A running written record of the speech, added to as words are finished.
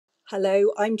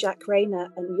Hello, I'm Jacqueline Rayner,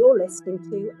 and you're listening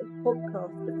to a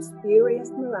podcast of spurious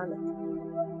morality.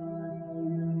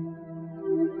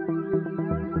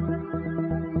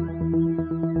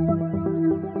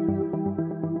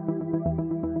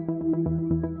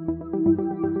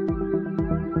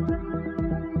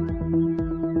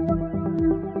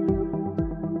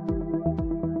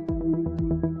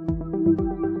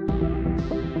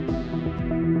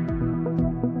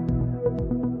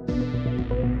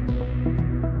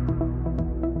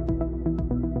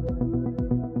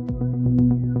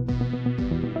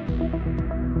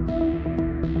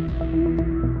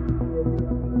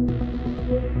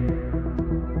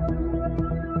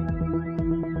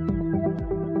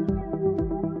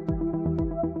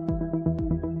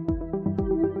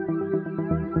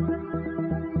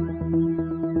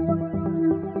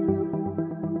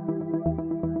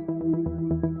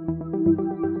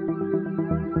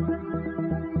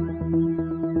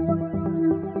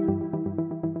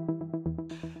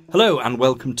 Hello and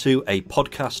welcome to a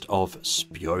podcast of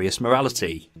spurious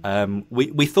morality.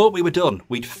 We thought we were done.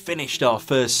 We'd finished our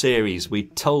first series.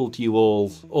 We'd told you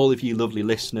all of you lovely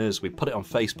listeners, we put it on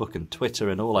Facebook and Twitter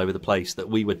and all over the place that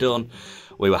we were done.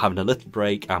 We were having a little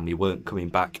break and we weren't coming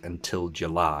back until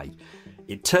July.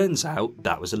 It turns out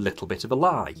that was a little bit of a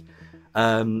lie.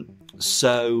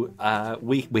 So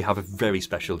we have a very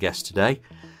special guest today.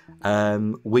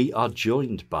 We are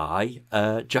joined by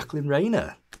Jacqueline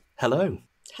Rayner. Hello.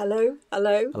 Hello.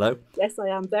 Hello. Yes, I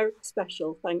am very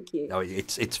special. Thank you. Oh,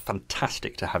 it's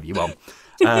fantastic to have you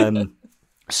on.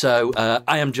 So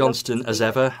I am Johnstone as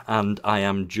ever, and I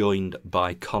am joined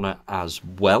by Connor as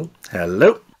well.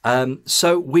 Hello.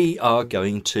 So we are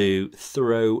going to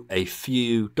throw a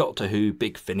few Doctor Who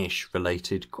Big Finish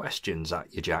related questions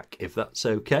at you, Jack, if that's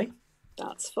okay.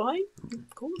 That's fine,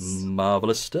 of course.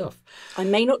 Marvellous stuff. I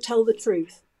may not tell the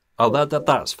truth. Oh,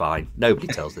 that's fine. Nobody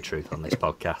tells the truth on this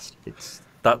podcast.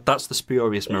 That's the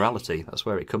spurious morality. That's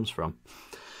where it comes from.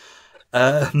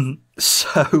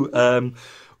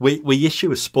 We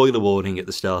issue a spoiler warning at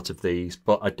the start of these,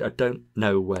 but I don't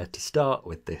know where to start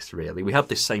with this, really. We had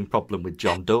this same problem with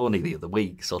John Dorney the other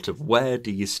week, sort of where do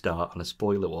you start on a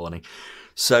spoiler warning?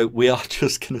 So we are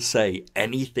just going to say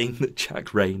anything that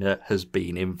Jack Rayner has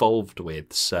been involved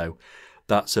with. So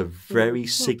that's a very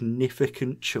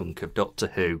significant chunk of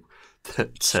Doctor Who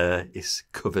that is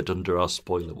covered under our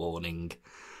spoiler warning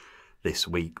this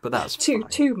week, but that's too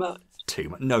much. Too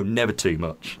much? No, never too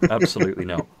much. Absolutely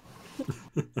not.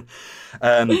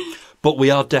 But we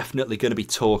are definitely going to be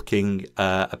talking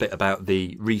a bit about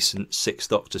the recent Sixth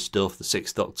Doctor stuff, the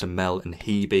Sixth Doctor Mel and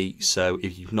Hebe. So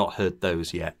if you've not heard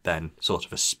those yet, then sort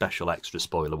of a special extra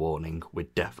spoiler warning. We're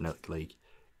definitely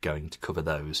going to cover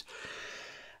those.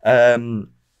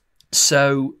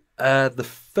 So the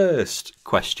first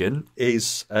question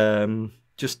is,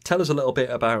 just tell us a little bit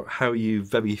about how you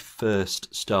very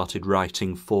first started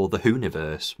writing for the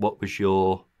Whoniverse. What was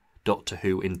your Doctor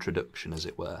Who introduction, as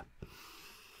it were?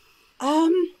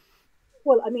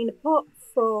 Well, I mean, apart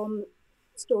from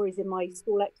stories in my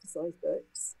school exercise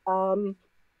books,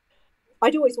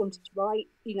 I'd always wanted to write.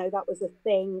 You know, that was a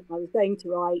thing. I was going to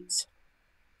write.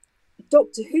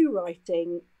 Doctor Who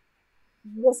writing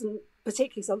wasn't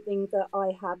particularly something that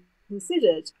I had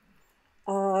considered.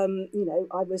 You know,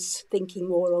 I was thinking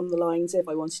more along the lines of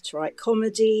I wanted to write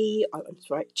comedy, I wanted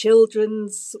to write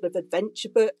children's sort of adventure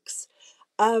books.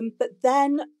 But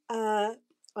then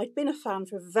I'd been a fan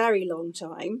for a very long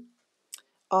time.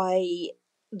 I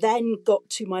then got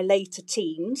to my later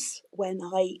teens when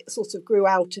I sort of grew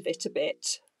out of it a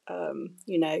bit.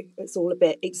 You know, it's all a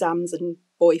bit exams and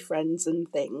boyfriends and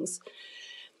things.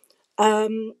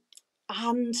 And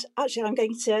actually, I'm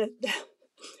going to...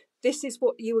 This is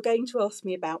what you were going to ask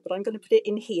me about, but I'm going to put it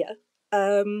in here.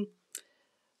 I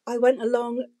went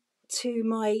along to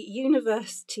my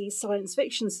university science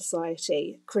fiction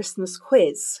society Christmas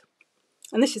quiz.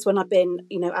 And this is when I've been,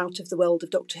 you know, out of the world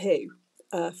of Doctor Who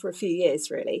for a few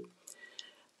years, really.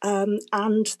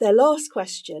 And their last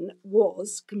question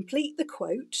was, complete the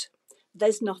quote,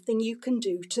 "There's nothing you can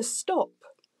do to stop."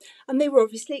 And they were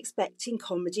obviously expecting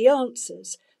comedy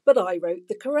answers, but I wrote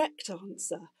the correct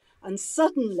answer. And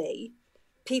suddenly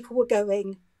people were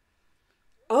going,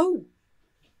 "Oh,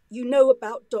 you know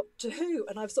about Doctor Who?"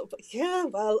 And I've sort of, yeah,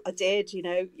 well, I did, you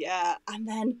know, yeah. And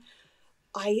then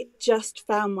I just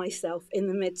found myself in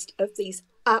the midst of these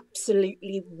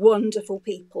absolutely wonderful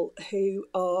people who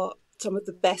are some of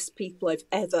the best people I've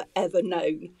ever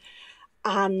known.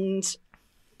 And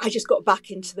I just got back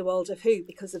into the world of Who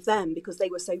because of them, because they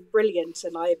were so brilliant,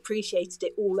 and I appreciated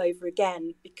it all over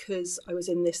again because I was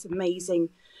in this amazing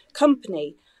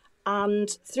company. And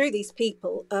through these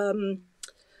people,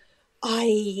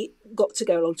 I got to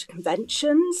go along to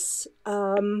conventions.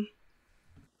 I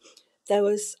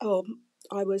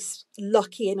was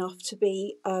lucky enough to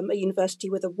be at university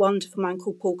with a wonderful man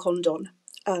called Paul Condon,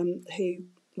 who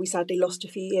we sadly lost a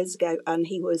few years ago, and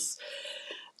he was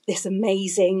this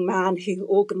amazing man who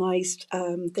organised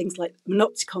things like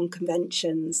Monopticon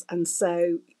conventions. And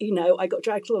so, I got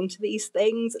dragged along to these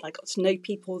things and I got to know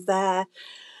people there.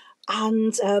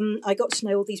 And I got to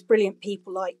know all these brilliant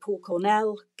people like Paul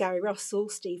Cornell, Gary Russell,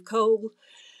 Steve Cole,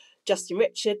 Justin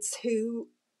Richards, who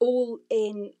all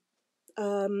in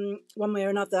one way or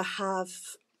another have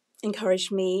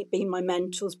encouraged me, been my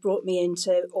mentors, brought me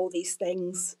into all these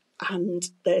things. And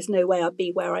there's no way I'd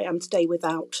be where I am today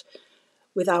without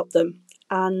them.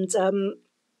 And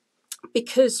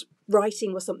because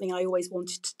writing was something I always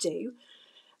wanted to do,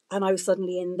 and I was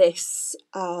suddenly in this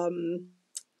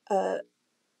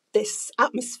this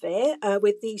atmosphere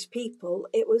with these people,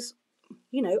 it was,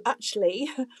 actually,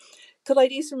 could I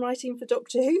do some writing for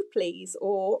Doctor Who, please,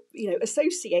 or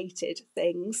associated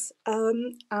things,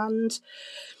 and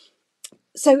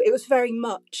so it was very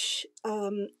much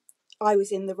I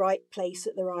was in the right place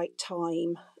at the right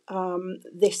time.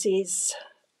 This is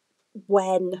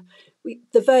when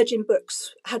the Virgin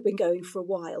books had been going for a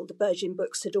while. The Virgin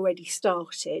books had already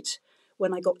started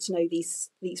when I got to know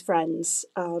these friends,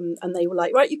 and they were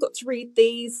like, right, you've got to read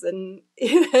these, and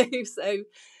so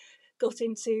got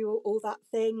into all that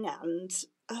thing, and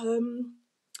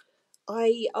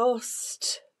I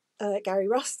asked Gary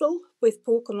Russell with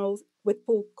Paul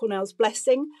Cornell's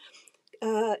blessing.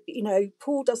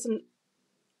 Paul doesn't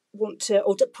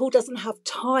Paul doesn't have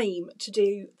time to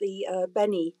do the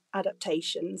Benny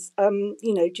adaptations. Do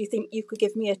you think you could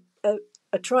give me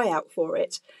a tryout for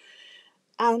it?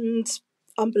 And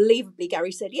unbelievably,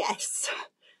 Gary said yes.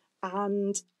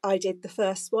 And I did the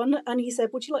first one, and he said,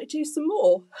 would you like to do some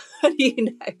more? And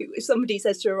if somebody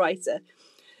says to a writer,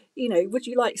 would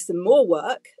you like some more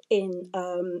work in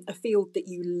a field that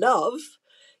you love?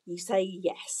 You say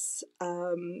yes.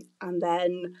 And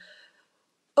then,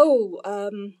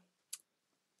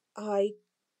 I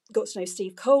got to know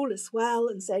Steve Cole as well,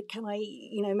 and said, can I,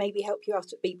 maybe help you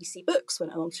out at BBC Books?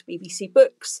 Went along to BBC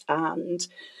Books and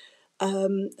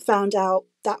found out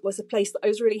that was a place that I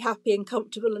was really happy and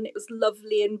comfortable, and it was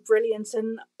lovely and brilliant,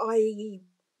 and I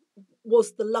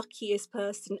was the luckiest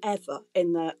person ever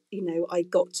in that, I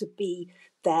got to be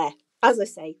there, as I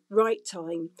say, right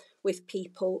time, with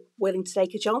people willing to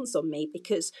take a chance on me,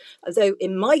 because although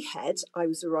in my head I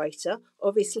was a writer,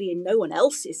 obviously in no one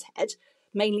else's head,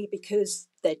 mainly because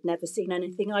they'd never seen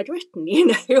anything I'd written.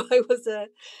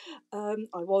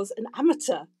 I was an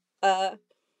amateur,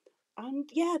 and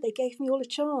yeah, they gave me all a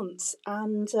chance,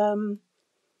 and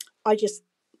I just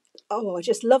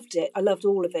loved it. I loved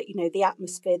all of it. The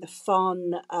atmosphere, the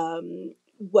fun,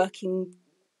 working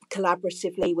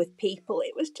collaboratively with people.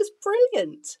 It was just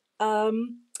brilliant.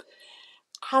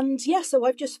 And yeah, so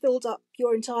I've just filled up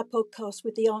your entire podcast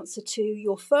with the answer to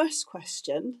your first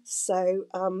question. So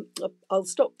I'll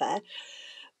stop there.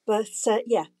 But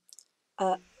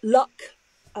luck,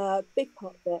 big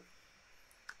part of it.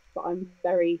 But I'm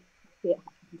very happy it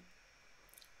happened.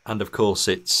 And of course,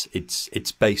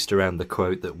 it's based around the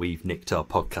quote that we've nicked our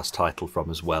podcast title from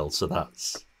as well. So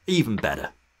that's even better.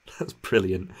 That's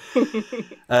brilliant.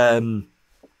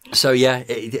 So yeah,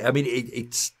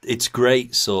 it's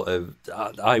great. Sort of.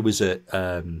 I was at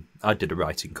I did a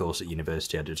writing course at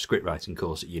university. I did a script writing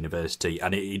course at university,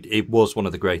 and it was one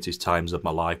of the greatest times of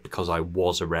my life because I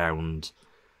was around,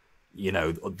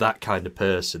 that kind of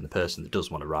person, the person that does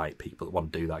want to write, people that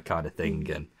want to do that kind of thing,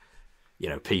 and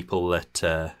people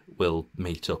that will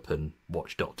meet up and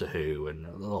watch Doctor Who and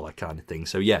all that kind of thing.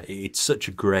 So yeah, it's such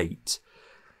a great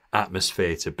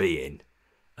atmosphere to be in.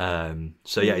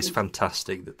 So yeah, it's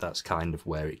fantastic that that's kind of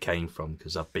where it came from,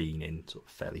 because I've been in sort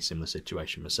of a fairly similar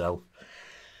situation myself.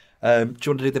 Do you want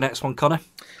to do the next one, Connor?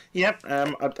 Yep.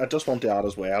 I just want to add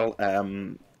as well,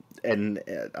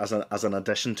 as an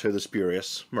addition to the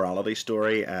spurious morality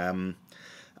story, a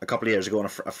couple of years ago,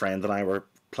 a friend and I were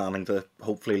planning to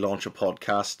hopefully launch a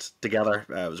podcast together.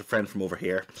 It was a friend from over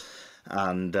here,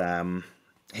 and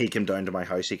he came down to my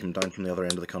house. He came down from the other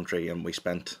end of the country, and we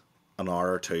spent an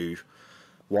hour or two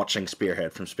watching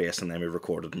Spearhead from space, and then we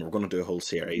recorded, and we were going to do a whole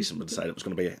series, and we decided it was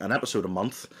going to be an episode a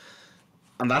month.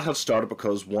 And that had started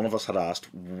because one of us had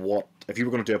asked, what if you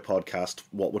were going to do a podcast,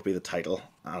 what would be the title?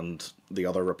 And the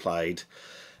other replied,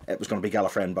 it was going to be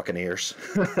Gallifreyan Buccaneers.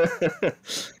 Wonderful.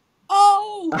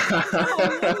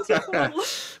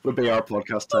 Would be our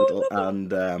podcast title.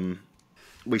 And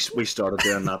we started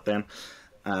doing that then.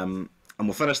 And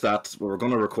we'll finish that. We were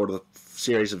going to record a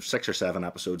series of 6 or 7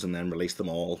 episodes and then release them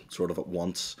all sort of at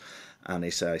once. And I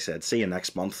said, see you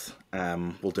next month.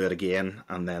 We'll do it again.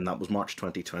 And then that was March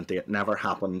 2020. It never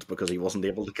happened because he wasn't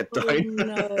able to get Oh down.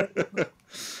 no.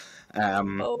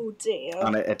 Oh dear.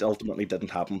 And it ultimately didn't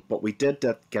happen. But we did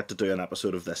get to do an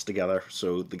episode of this together.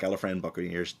 So the Gallifreyan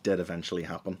Buccaneers did eventually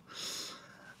happen.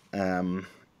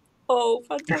 Oh,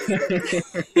 fantastic.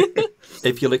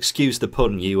 If you'll excuse the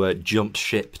pun, you jumped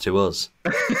ship to us.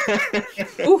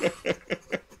 Oof.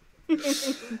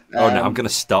 Oh no, I'm going to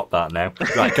stop that now.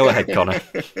 Right, go ahead, Connor.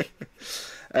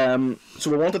 So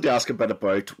we wanted to ask a bit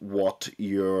about what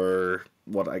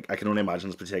I can only imagine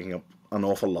has been taking up an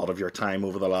awful lot of your time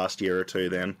over the last year or two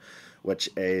then, which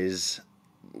is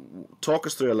talk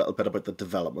us through a little bit about the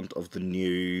development of the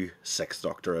new Sixth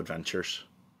Doctor adventures.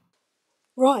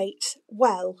 Right.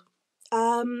 Well,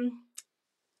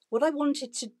 what I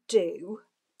wanted to do,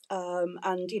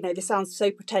 and this sounds so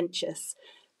pretentious,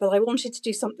 but I wanted to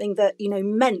do something that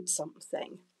meant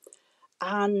something,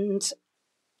 and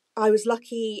I was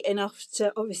lucky enough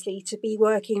to be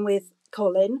working with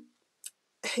Colin,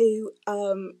 who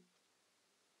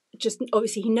just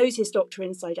obviously he knows his Doctor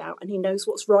inside out, and he knows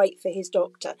what's right for his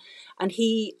Doctor, and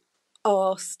he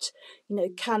asked,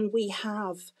 can we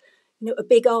have a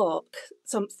big arc,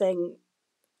 something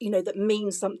that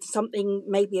means something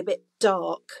maybe a bit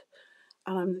dark.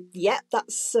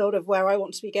 That's sort of where I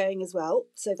want to be going as well.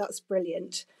 So that's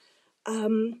brilliant.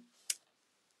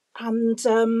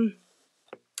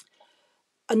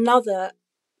 Another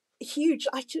huge.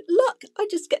 I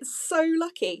just get so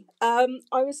lucky. I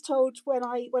was told when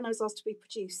I was asked to be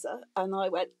producer, and I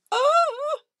went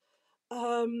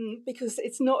because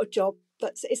it's not a job.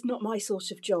 It's not my sort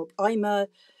of job. I'm a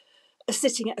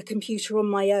sitting at a computer on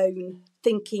my own,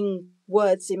 thinking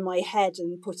words in my head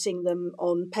and putting them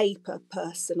on paper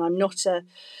person. I'm not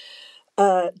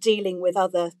a dealing with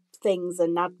other things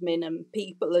and admin and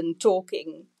people and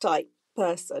talking type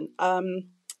person.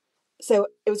 So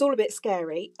it was all a bit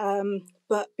scary.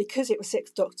 But because it was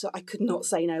Sixth Doctor, I could not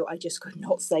say no. I just could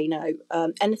not say no.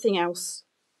 Anything else,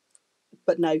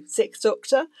 but no, Sixth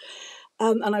Doctor.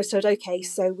 And I was told, okay,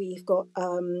 so we've got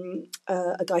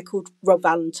a guy called Rob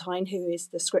Valentine, who is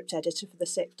the script editor for the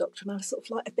Sixth Doctor. And I was sort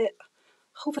of like a bit,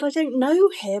 but I don't know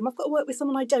him. I've got to work with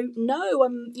someone I don't know.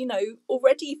 I'm,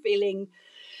 already feeling,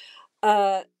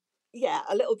 a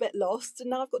little bit lost. And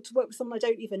now I've got to work with someone I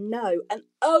don't even know. And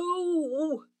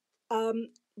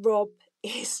Rob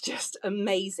is just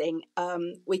amazing.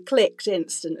 We clicked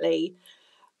instantly.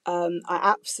 I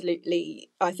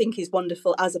think he's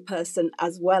wonderful as a person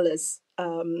as well as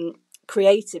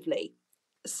creatively.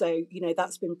 So,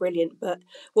 that's been brilliant. But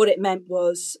what it meant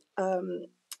was I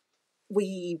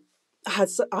had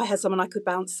someone I could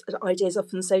bounce ideas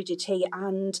off, and so did he.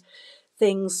 And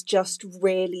things just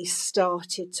really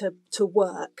started to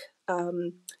work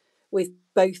with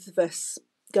both of us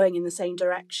going in the same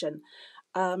direction.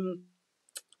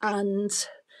 And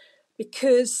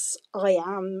because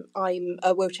I'm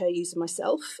a wheelchair user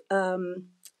myself,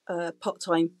 a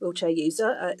part-time wheelchair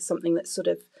user. It's something that's sort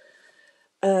of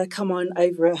come on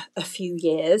over a few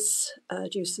years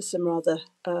due to some rather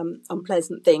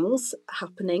unpleasant things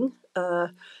happening. No,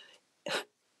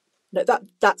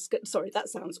 that's good. Sorry, that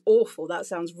sounds awful. That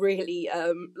sounds really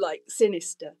like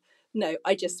sinister. No,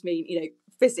 I just mean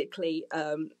physically,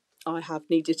 I have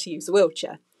needed to use a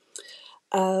wheelchair.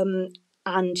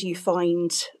 And you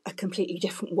find a completely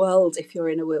different world if you're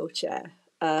in a wheelchair.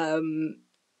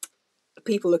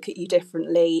 People look at you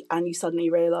differently, and you suddenly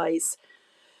realise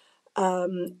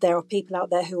there are people out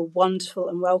there who are wonderful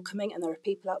and welcoming, and there are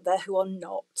people out there who are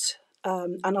not.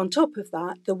 And on top of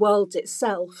that, the world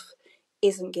itself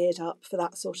isn't geared up for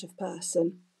that sort of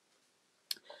person.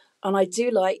 And I do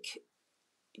like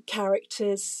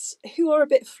characters who are a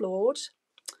bit flawed.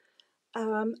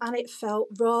 And it felt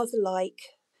rather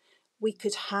like we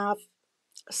could have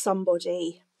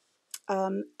somebody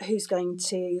who's going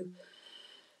to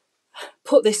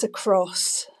put this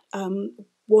across,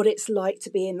 what it's like to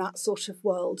be in that sort of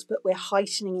world, but we're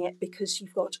heightening it because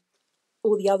you've got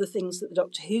all the other things that the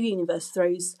Doctor Who universe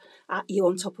throws at you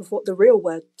on top of what the real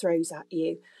world throws at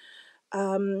you.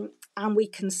 And we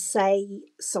can say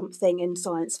something in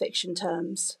science fiction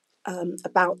terms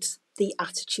about the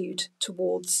attitude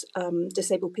towards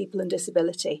disabled people and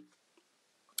disability.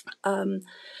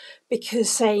 Because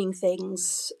saying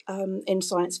things in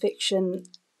science fiction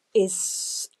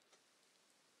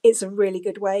it's a really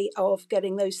good way of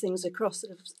getting those things across,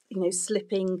 sort of,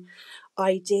 slipping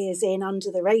ideas in under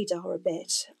the radar a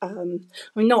bit.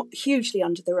 Not hugely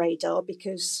under the radar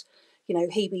because,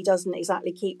 Hebe doesn't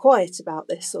exactly keep quiet about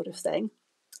this sort of thing.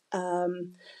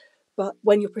 But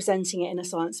when you're presenting it in a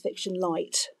science fiction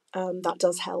light, that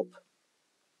does help.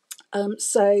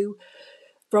 So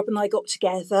Rob and I got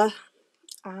together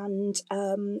and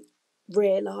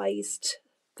realised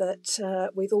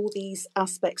that with all these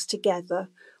aspects together,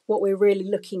 what we're really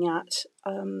looking at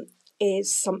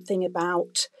is something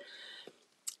about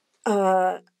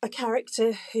a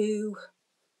character who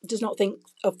does not think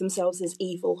of themselves as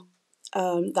evil.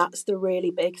 That's the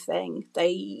really big thing.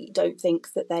 They don't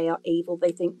think that they are evil.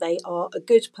 They think they are a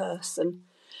good person.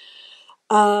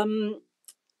 And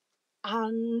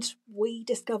we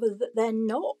discover that they're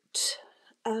not.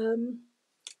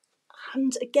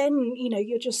 And again,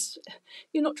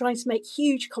 you're not trying to make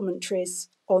huge commentaries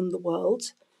on the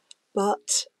world,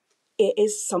 but it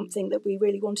is something that we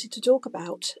really wanted to talk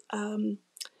about.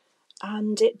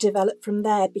 And it developed from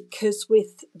there, because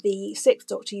with the Sixth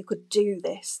Doctor, you could do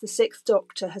this. The Sixth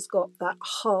Doctor has got that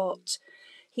heart.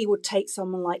 He would take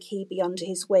someone like Hebe under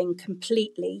his wing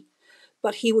completely,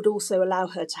 but he would also allow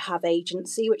her to have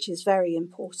agency, which is very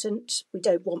important. We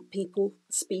don't want people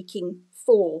speaking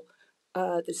for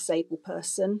the disabled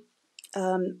person,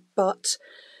 but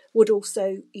would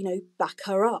also, back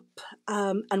her up,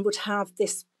 and would have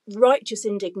this righteous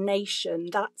indignation.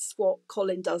 That's what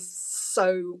Colin does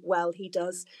so well. He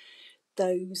does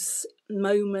those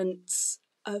moments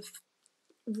of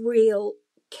real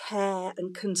care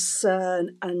and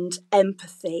concern and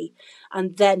empathy,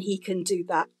 and then he can do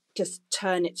that, just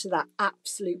turn it to that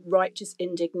absolute righteous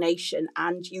indignation,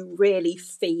 and you really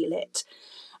feel it.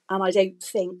 And I don't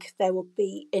think there will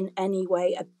be in any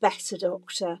way a better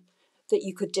Doctor that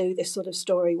you could do this sort of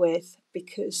story with,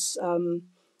 because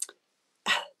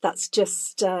that's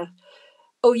just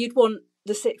you'd want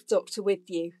the Sixth Doctor with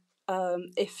you.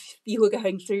 If you were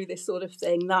going through this sort of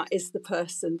thing, that is the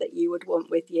person that you would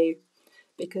want with you,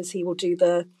 because he will do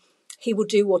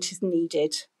what is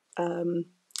needed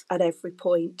at every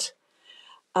point.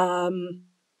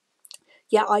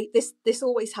 This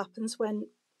always happens when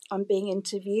I'm being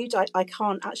interviewed. I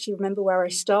can't actually remember where I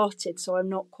started, so I'm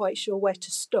not quite sure where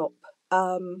to stop.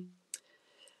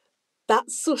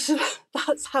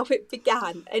 That's how it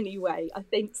began anyway. I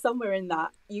think somewhere in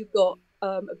that you got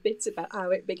a bit about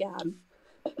how it began.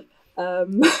 I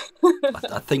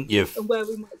think you've and where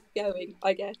we might be going,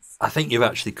 I guess. I think you've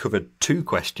actually covered two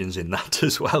questions in that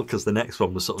as well, because the next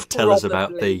one was sort of tell us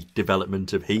about the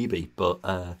development of Hebe, but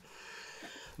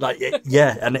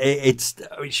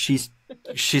she's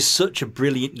such a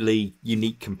brilliantly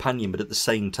unique companion, but at the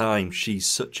same time she's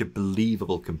such a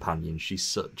believable companion. She's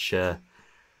such a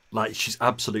she's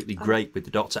absolutely great with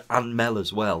the Doctor and Mel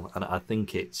as well, and I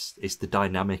think it's the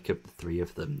dynamic of the three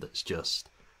of them that's just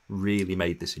really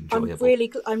made this enjoyable.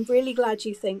 I'm really glad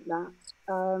you think that.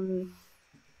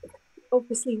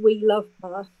 Obviously, we love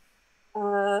her.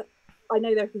 I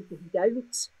know there are people who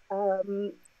don't,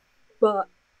 but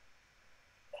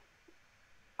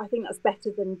I think that's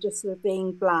better than just sort of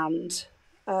being bland.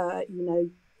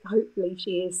 Hopefully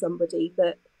she is somebody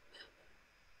that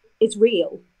is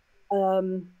real.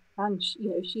 And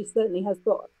she certainly has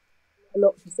got a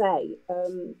lot to say.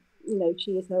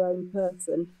 She is her own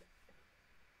person,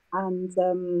 and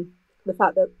the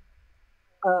fact that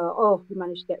we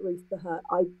managed to get Ruth for her.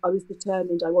 I was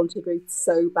determined. I wanted Ruth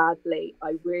so badly.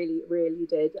 I really, really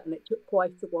did, and it took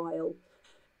quite a while.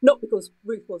 Not because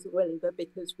Ruth wasn't willing, but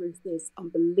because Ruth is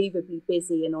unbelievably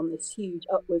busy and on this huge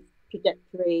upward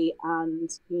trajectory, and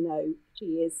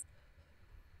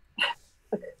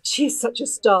she is such a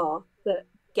star that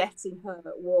getting her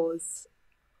was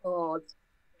hard.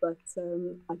 But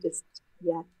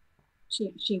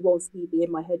she was Hebe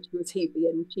in my head. She was Hebe,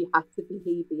 and she had to be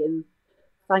Hebe. And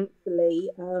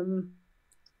thankfully,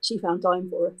 she found time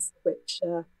for us, which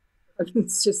I'm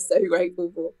just so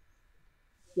grateful for.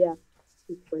 Yeah,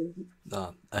 she's brilliant.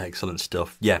 Oh, excellent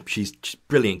stuff. Yeah, she's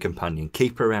brilliant companion.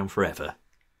 Keep her around forever.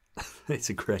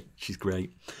 She's great.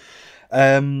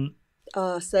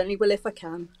 Certainly will if I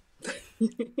can.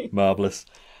 Marvellous.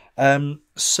 Again,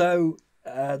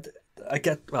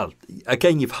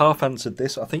 you've half answered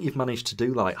this. I think you've managed to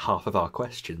do like half of our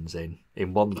questions in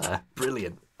one there.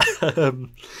 Brilliant.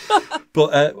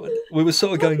 But we were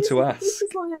sort of going to ask. This is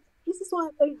why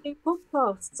I don't do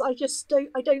podcasts. I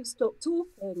don't stop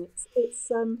talking.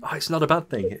 It's not a bad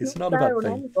thing. It's not a bad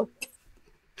thing.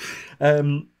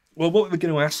 Well, what we were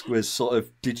going to ask was sort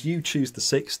of, did you choose the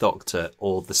Sixth Doctor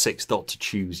or the Sixth Doctor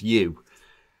choose you?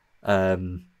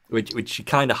 Which you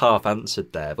kind of half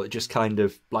answered there, but just kind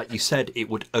of, like you said, it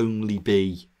would only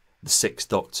be the Sixth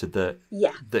Doctor that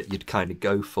you'd kind of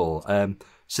go for.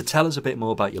 So tell us a bit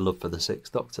more about your love for the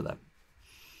Sixth Doctor then.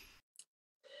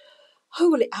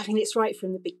 Oh, well, I mean, it's right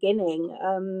from the beginning.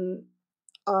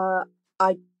 I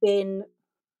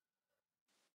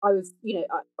was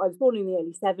born in the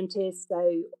early 70s,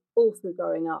 so all through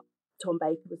growing up, Tom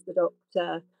Baker was the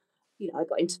Doctor. You know, I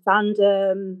got into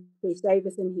fandom. Rhys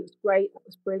Davison, he was great. That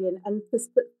was brilliant. And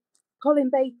but Colin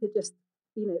Baker just,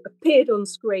 you know, appeared on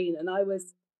screen, and I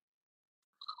was,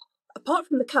 apart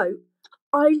from the coat,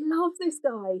 I love this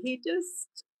guy. He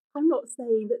just, I'm not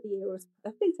saying that the era was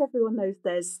perfect. Everyone knows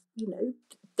there's, you know,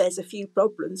 there's a few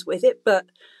problems with it, but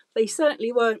they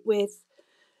certainly weren't with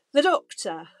the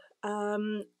Doctor.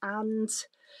 And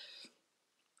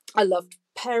I loved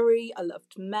Perry. I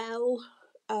loved Mel.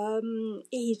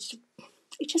 He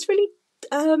just really,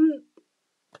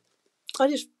 I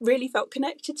just really felt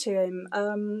connected to him.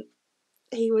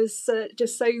 He was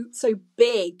just so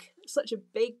big, such a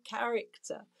big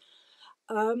character.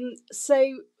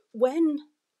 So when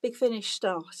Big Finish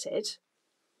started,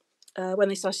 when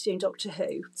they started doing Doctor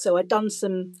Who, so I'd done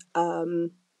some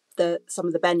of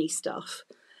the Benny stuff,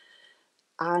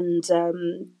 and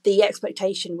the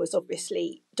expectation was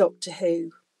obviously Doctor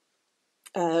Who.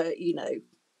 You know,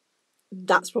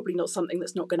 that's probably not something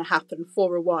that's not going to happen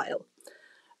for a while.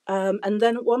 And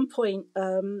then at one point,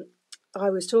 I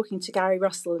was talking to Gary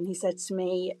Russell, and he said to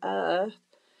me,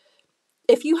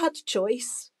 if you had a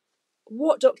choice,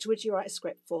 what Doctor would you write a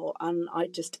script for? And I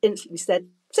just instantly said,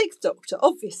 Sixth Doctor,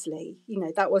 obviously. You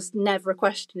know, that was never a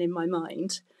question in my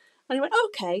mind. And he went,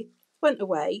 okay, went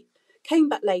away, came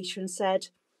back later and said,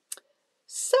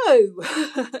 so,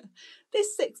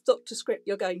 this Sixth Doctor script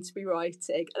you're going to be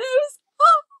writing. And it was,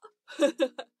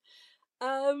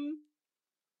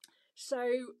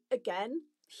 so again,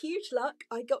 huge luck.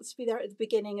 I got to be there at the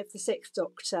beginning of the Sixth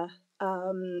Doctor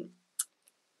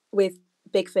with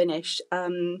Big Finish.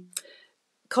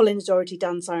 Colin had already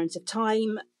done Sirens of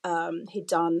Time. He'd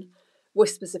done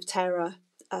Whispers of Terror,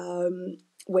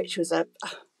 which was a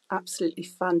absolutely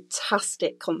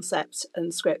fantastic concept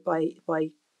and script by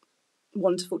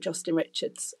wonderful Justin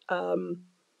Richards. And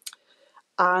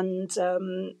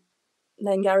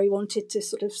then Gary wanted to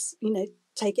sort of, you know,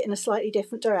 take it in a slightly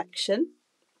different direction,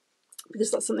 because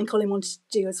that's something Colin wanted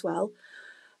to do as well.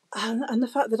 And the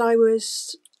fact that I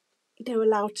was, you know,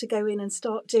 allowed to go in and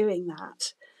start doing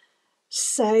that.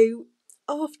 So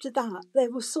after that, there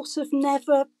was sort of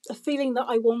never a feeling that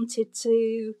I wanted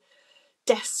to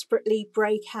desperately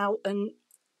break out and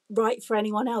write for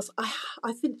anyone else.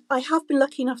 I think I have been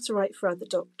lucky enough to write for other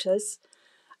Doctors,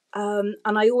 and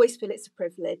I always feel it's a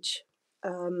privilege.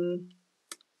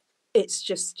 It's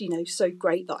just, you know, so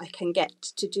great that I can get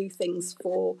to do things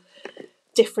for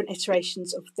different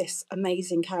iterations of this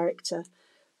amazing character.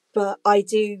 But I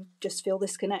do just feel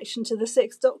this connection to the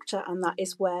Sixth Doctor, and that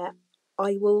is where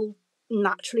I will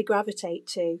naturally gravitate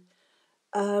to.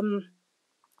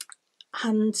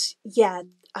 And yeah,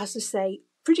 as I say,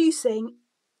 producing,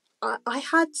 I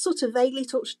had sort of vaguely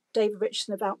talked to David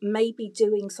Richardson about maybe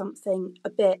doing something a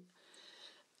bit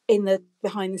in the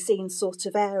behind the scenes sort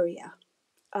of area,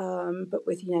 but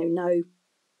with, you know, no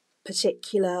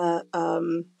particular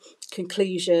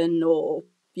conclusion or,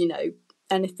 you know,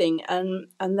 anything. And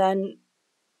then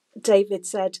David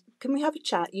said, can we have a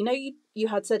chat? You know, you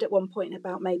had said at one point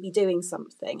about maybe doing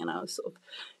something. And I was sort of,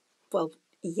 well,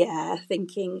 yeah,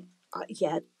 thinking,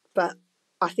 yeah, but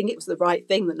I think it was the right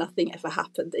thing that nothing ever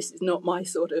happened. This is not my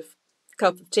sort of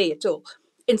cup of tea at all.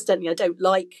 Incidentally, I don't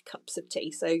like cups of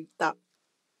tea, so that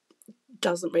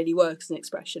doesn't really work as an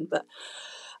expression. But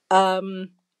I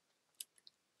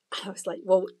was like,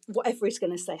 well, whatever he's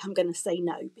going to say, I'm going to say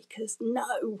no, because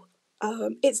no,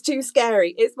 it's too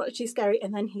scary. It's much too scary.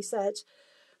 And then he said,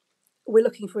 we're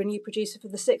looking for a new producer for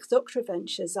the Sixth Doctor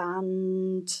Adventures.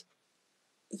 And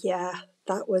yeah,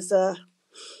 that was and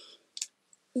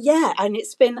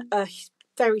it's been a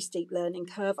very steep learning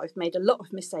curve. I've made a lot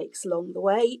of mistakes along the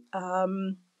way.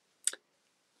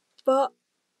 But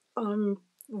I'm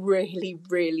really,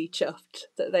 really chuffed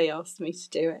that they asked me to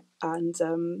do it. And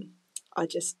I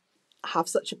just have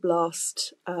such a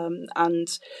blast.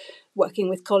 And working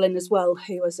with Colin as well,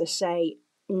 who, as I say,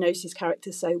 knows his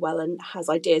character so well and has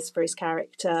ideas for his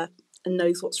character and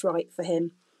knows what's right for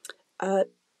him.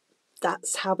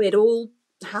 That's how it all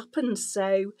happens.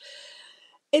 So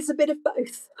it's a bit of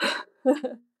both.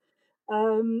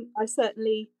 I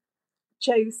certainly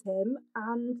chose him,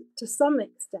 and to some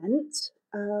extent,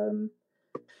 I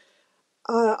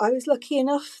was lucky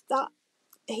enough that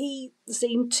he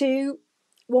seemed to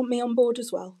want me on board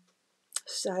as well.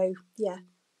 So yeah,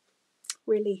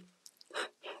 really,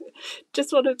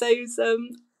 just one of those. I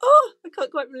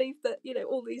can't quite believe that, you know,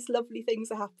 all these lovely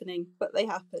things are happening, but they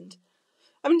happened.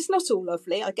 I mean, it's not all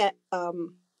lovely. I get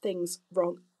things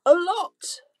wrong a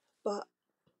lot, but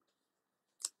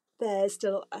there's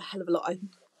still a hell of a lot. Are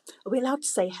we allowed to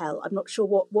say hell? I'm not sure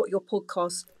what your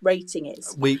podcast rating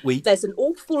is. We There's an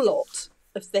awful lot.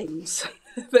 of things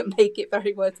that make it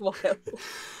very worthwhile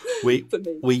We for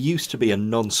me. we used to be a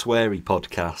non-sweary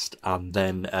podcast, and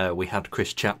then we had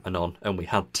Chris Chapman on, and we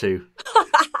had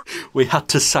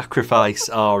to sacrifice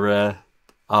our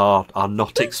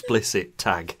not explicit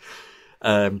tag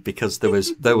because there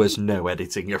was no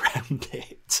editing around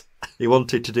it. He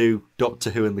wanted to do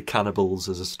Doctor Who and the Cannibals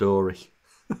as a story.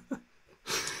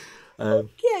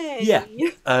 Yay! Yeah.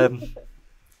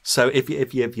 So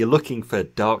if you're looking for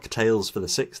dark tales for the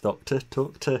Sixth Doctor,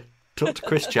 talk to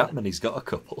Chris Chapman. He's got a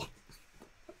couple.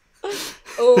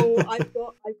 Oh, I've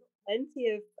got plenty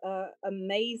of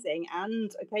amazing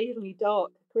and occasionally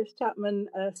dark Chris Chapman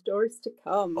stories to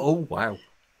come. Oh wow!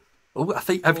 Oh,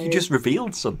 have you just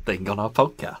revealed something on our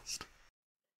podcast?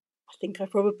 I think I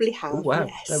probably have. Oh wow!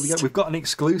 Yes. There we go. We've got an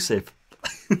exclusive.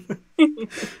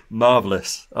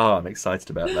 Marvelous! Oh, I'm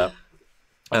excited about that.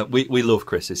 We love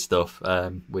Chris's stuff.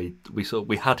 We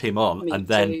had him on, Me and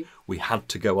then too. we had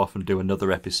to go off and do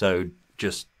another episode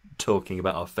just talking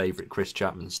about our favourite Chris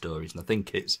Chapman stories, and I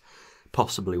think it's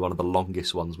possibly one of the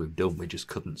longest ones we've done. We just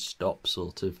couldn't stop,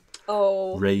 sort of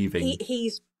raving. He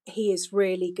is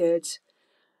really good.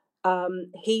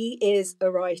 He is a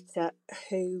writer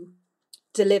who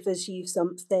delivers you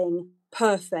something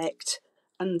perfect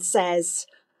and says,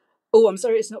 "Oh, I'm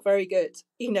sorry, it's not very good."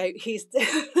 You know, he's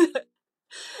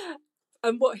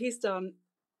and what he's done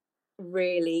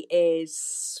really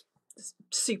is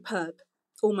superb.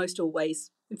 Almost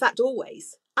always, in fact,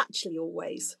 always, actually,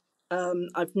 always.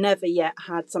 I've never yet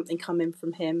had something come in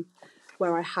from him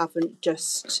where I haven't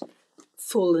just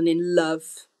fallen in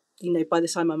love. You know, by the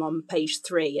time I'm on page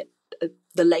 3 at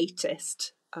the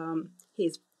latest,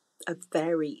 he's a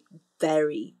very,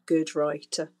 very good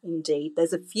writer indeed.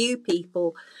 There's a few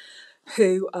people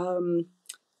who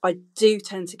I do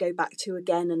tend to go back to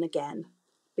again and again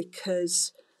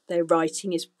because their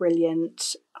writing is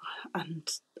brilliant, and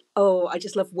I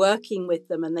just love working with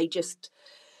them, and they get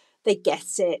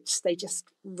it. They just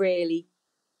really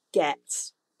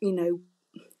get, you know,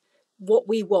 what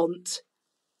we want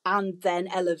and then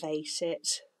elevate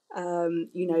it.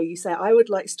 You know, you say, I would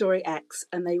like story X,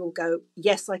 and they will go,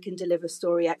 yes, I can deliver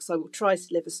story X. I will try to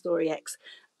deliver story X.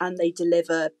 And they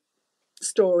deliver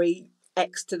story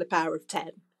X to the power of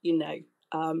 10, you know.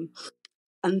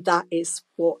 And that is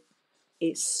what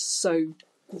is so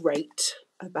great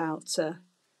about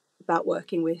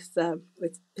working with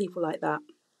people like that.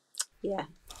 Yeah.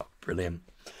 Oh, brilliant.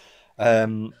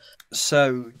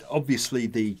 So obviously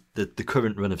the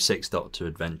current run of Sixth Doctor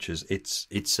Adventures, it's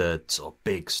a sort of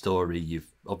big story.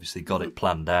 You've obviously got it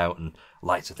planned out, and I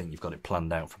like to think you've got it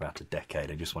planned out for about a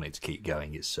decade. I just want it to keep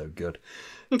going. It's so good.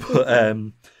 But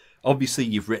obviously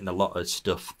you've written a lot of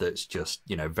stuff that's just,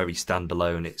 you know, very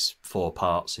standalone. It's 4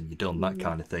 parts and you're done, that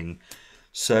kind of thing.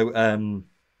 So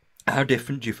how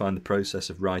different do you find the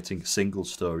process of writing a single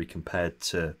story compared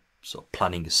to sort of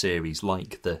planning a series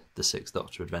like the Sixth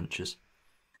Doctor Adventures?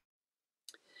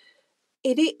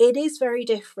 It is very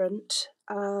different.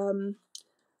 I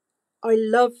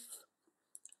love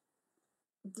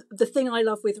the thing I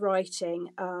love with writing.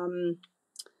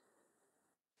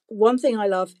 One thing I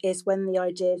love is when the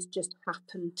ideas just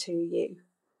happen to you.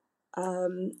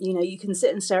 You know, you can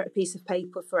sit and stare at a piece of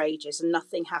paper for ages and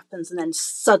nothing happens, and then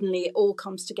suddenly it all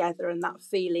comes together, and that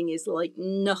feeling is like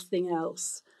nothing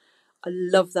else. I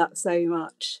love that so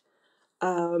much.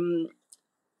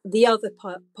 The other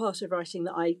part of writing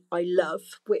that I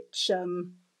love, which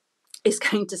is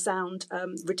going to sound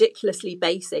ridiculously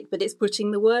basic, but it's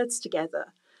putting the words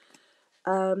together.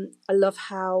 I love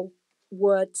how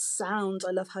words sound.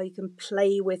 I love how you can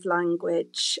play with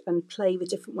language and play with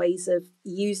different ways of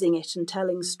using it and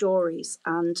telling stories.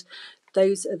 And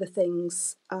those are the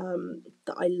things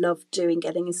that I love doing,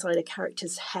 getting inside a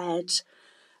character's head.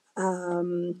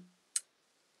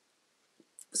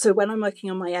 So when I'm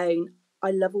working on my own,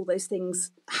 I love all those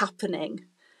things happening.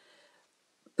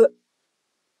 But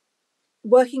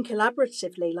working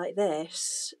collaboratively like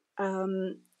this,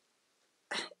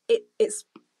 it's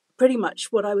pretty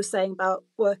much what I was saying about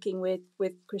working with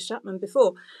Chris Chapman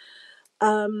before.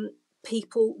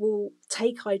 People will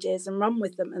take ideas and run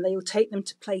with them, and they will take them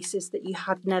to places that you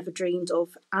had never dreamed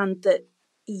of and that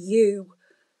you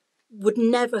would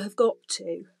never have got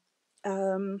to.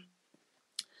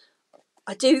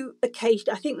 I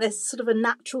think there's sort of a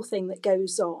natural thing that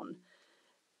goes on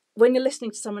when you're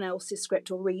listening to someone else's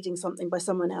script or reading something by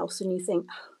someone else, and you think,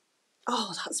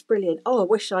 oh, that's brilliant. Oh, I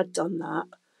wish I'd done that.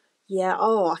 Yeah,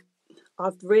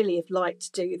 I'd really have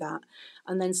liked to do that.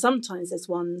 And then sometimes there's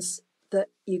ones that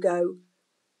you go,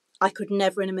 I could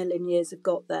never in a million years have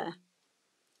got there.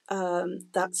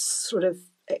 That's sort of,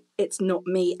 it's not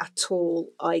me at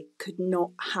all. I could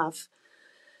not have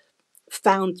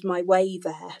found my way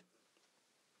there.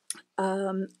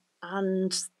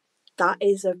 And that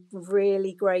is a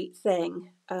really great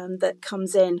thing that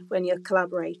comes in when you're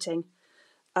collaborating.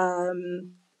 There's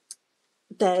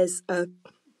a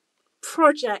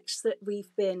project that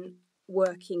we've been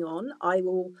working on.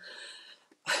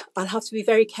 I'll have to be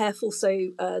very careful so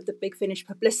the Big Finish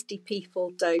publicity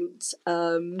people don't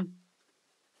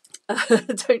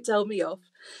don't tell me off.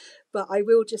 But I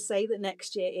will just say that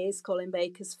next year is Colin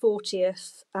Baker's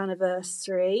 40th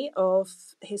anniversary of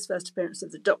his first appearance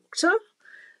of the Doctor.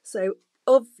 So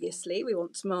obviously we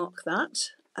want to mark that.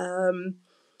 And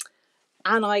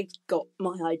I got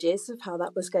my ideas of how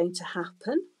that was going to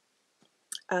happen.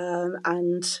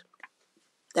 And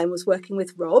then was working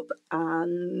with Rob,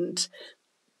 and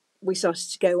we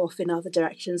started to go off in other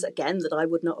directions again that I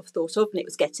would not have thought of. And it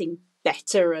was getting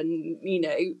better and,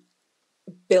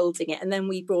 building it. And then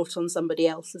we brought on somebody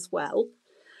else as well.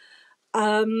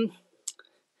 And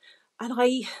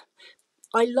I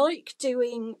like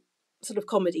doing sort of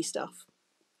comedy stuff,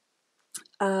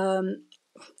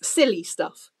 silly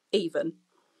stuff even.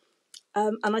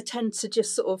 And I tend to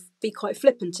just sort of be quite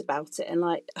flippant about it and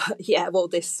like, yeah, well,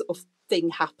 this sort of thing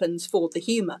happens for the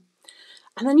humour.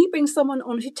 And then you bring someone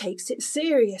on who takes it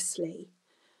seriously,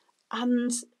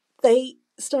 and they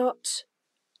start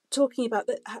talking about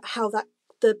how the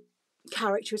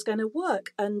character is going to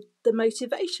work and the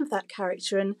motivation of that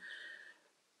character and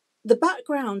the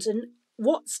background, and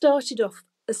what started off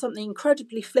as something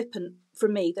incredibly flippant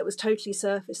from me that was totally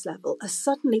surface level has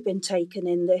suddenly been taken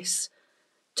in this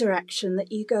direction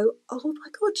that you go, oh my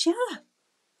God, yeah,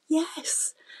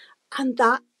 yes. And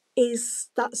that's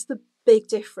the big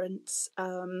difference.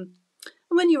 And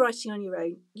when you're writing on your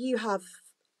own, you're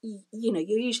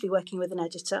usually working with an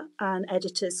editor, and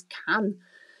editors can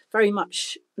very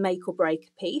much make or break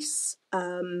a piece.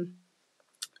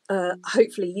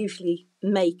 Hopefully, usually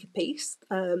make a piece.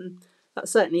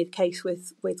 That's certainly the case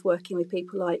with working with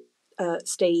people like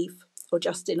Steve or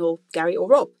Justin or Gary or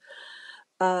Rob,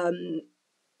 and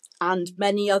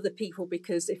many other people.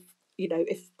 Because if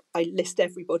I list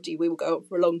everybody, we will go on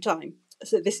for a long time.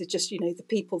 So this is just the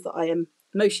people that I am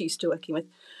most used to working with.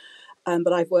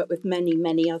 But I've worked with many,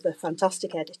 many other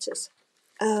fantastic editors.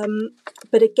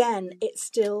 But again, it's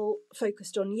still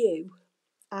focused on you,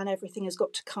 and everything has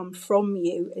got to come from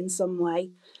you in some way.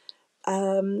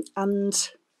 And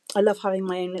I love having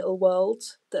my own little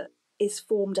world that is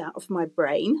formed out of my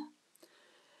brain.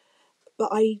 But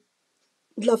I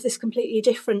love this completely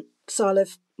different style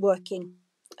of working.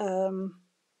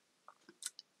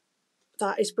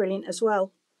 That is brilliant as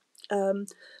well.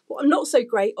 What I'm not so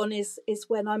great on is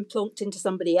when I'm plonked into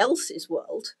somebody else's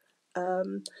world,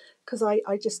 because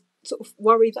I just sort of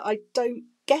worry that I don't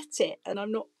get it and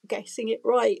I'm not getting it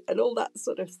right and all that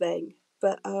sort of thing.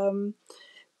 But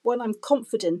when I'm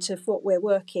confident of what we're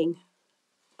working,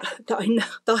 that I know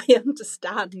that I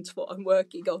understand what I'm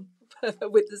working on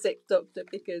with the Sixth Doctor,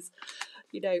 because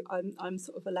I'm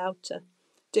sort of allowed to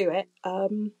do it.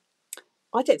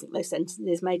 I don't think those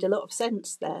sentences made a lot of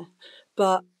sense there,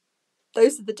 but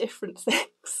those are the different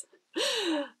things.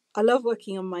 I love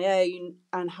working on my own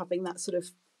and having that sort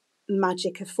of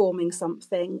magic of forming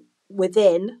something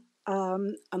within.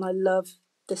 And I love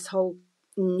this whole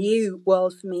new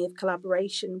world for me of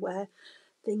collaboration where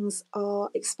things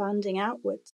are expanding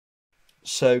outwards.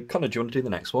 So, Connor, do you want to do the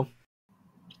next one?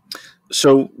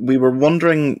 So we were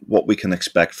wondering what we can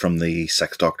expect from the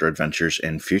Sixth Doctor adventures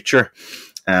in future.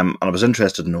 And I was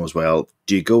interested to know as well,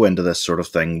 do you go into this sort of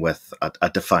thing with a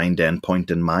defined endpoint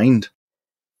in mind?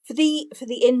 For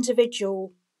the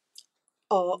individual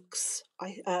arcs,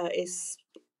 is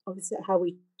obviously how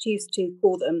we choose to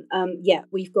call them. Yeah,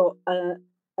 we've got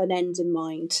an end in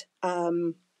mind.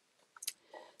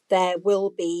 There will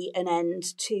be an end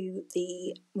to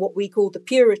what we call the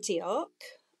purity arc.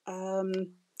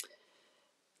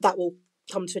 That will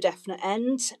come to a definite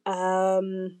end,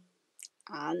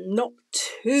 and not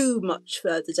too much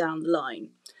further down the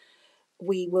line.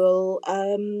 We will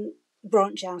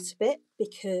branch out a bit,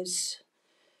 because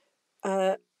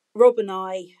Rob and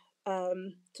I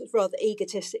sort of rather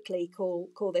egotistically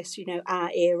call this, our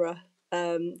era,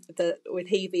 with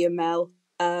Hevie and Mel.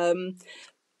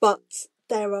 But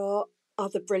there are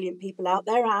other brilliant people out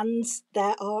there, and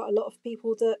there are a lot of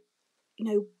people that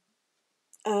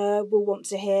will want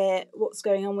to hear what's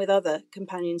going on with other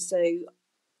companions. So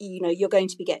you're going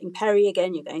to be getting Perry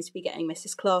again, you're going to be getting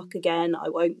Mrs. Clark again. I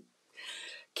won't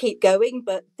keep going,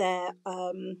 but there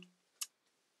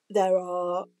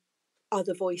are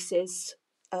other voices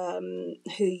who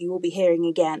you will be hearing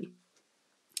again.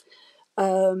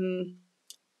 The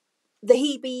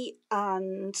Hebe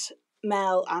and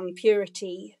Mel and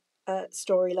Purity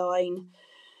storyline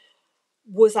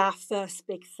was our first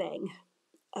big thing,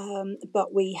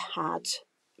 but we had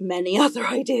many other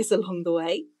ideas along the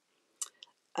way,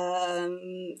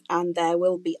 and there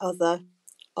will be other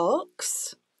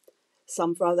arcs,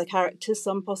 some for other characters,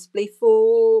 some possibly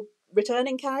for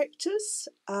returning characters.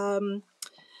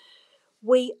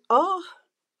 We are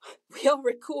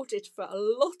recorded for a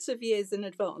lot of years in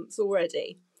advance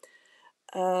already,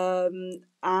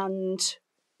 and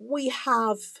we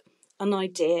have an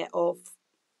idea of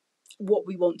what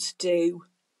we want to do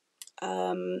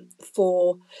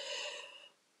for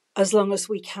as long as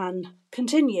we can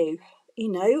continue,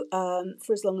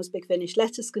 for as long as Big Finish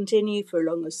let us continue, for as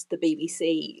long as the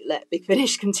BBC let Big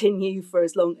Finish continue, for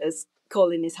as long as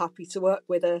Colin is happy to work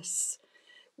with us.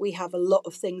 We have a lot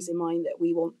of things in mind that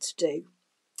we want to do.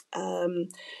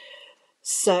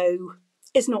 So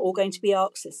it's not all going to be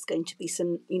arcs. There's going to be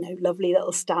some, lovely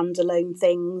little standalone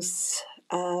things.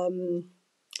 I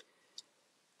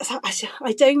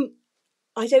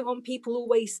don't want people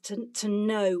always to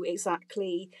know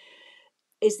exactly,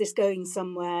 is this going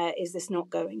somewhere? Is this not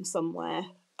going somewhere?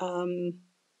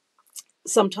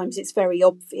 Sometimes it's very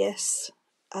obvious,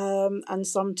 and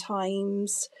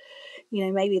sometimes,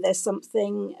 maybe there's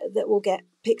something that will get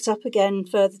picked up again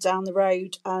further down the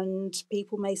road, and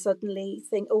people may suddenly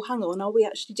think, "Oh, hang on, are we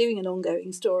actually doing an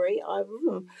ongoing story?"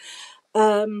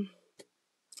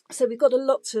 So we've got a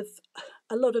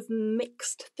lot of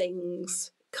mixed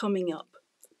things coming up,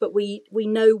 but we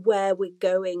know where we're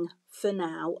going for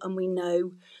now, and we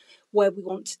know where we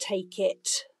want to take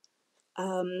it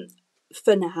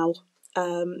for now.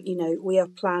 We are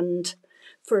planned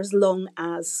for as long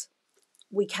as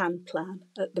we can plan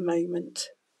at the moment,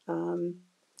 and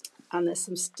there's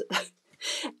some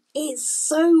it's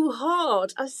so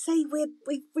hard. I say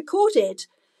we've recorded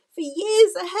for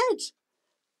years ahead,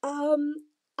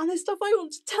 and there's stuff I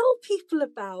want to tell people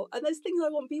about, and there's things I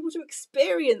want people to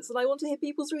experience, and I want to hear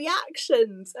people's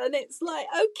reactions, and it's like,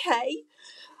 okay,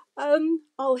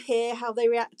 I'll hear how they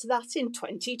react to that in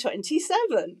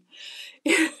 2027.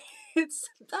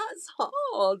 That's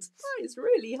hard. That is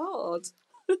really hard.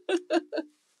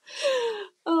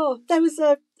 Oh, there was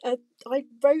I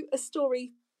wrote a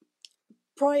story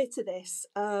prior to this,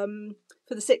 for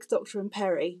the Sixth Doctor and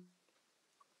Perry.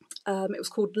 It was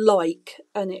called Like,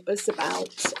 and it was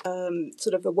about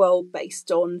sort of a world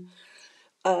based on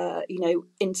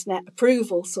internet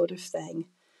approval sort of thing.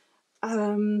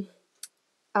 And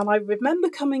I remember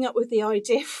coming up with the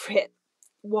idea for it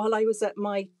while I was at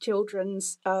my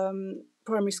children's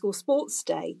primary school sports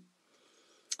day.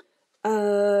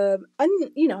 And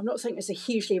I'm not saying it's a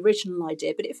hugely original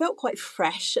idea, but it felt quite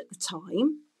fresh at the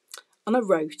time. And I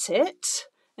wrote it,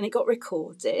 and it got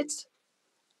recorded.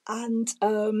 And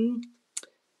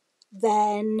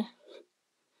then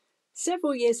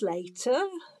several years later,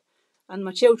 and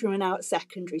my children were now at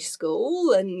secondary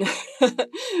school, and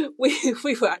we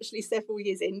were actually several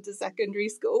years into secondary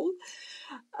school,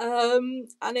 and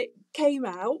it came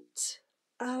out,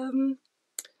 and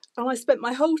I spent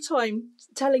my whole time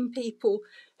telling people,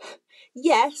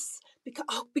 yes,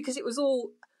 because it was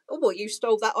all, "Oh, well, you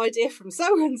stole that idea from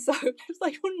so and so." I was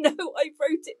like, "Oh no, I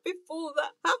wrote it before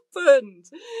that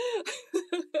happened."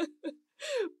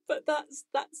 But that's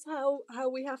how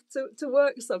we have to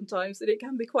work sometimes, and it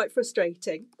can be quite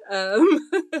frustrating,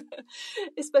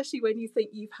 especially when you think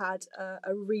you've had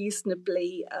a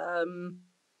reasonably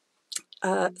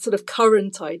sort of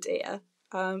current idea,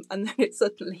 and then it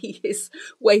suddenly is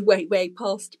way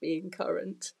past being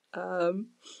current.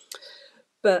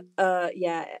 But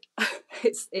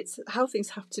it's how things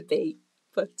have to be.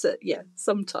 But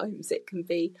sometimes it can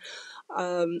be.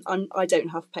 I don't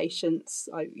have patience.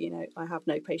 I have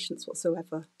no patience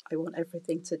whatsoever. I want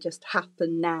everything to just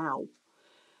happen now,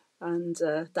 and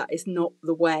that is not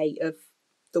the way of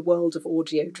the world of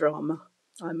audio drama,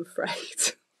 I'm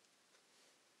afraid.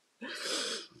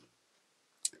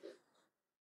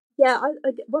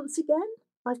 Once again,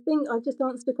 I think I just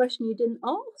answered a question you didn't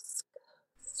ask.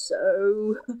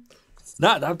 So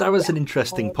that was an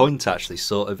interesting point, actually.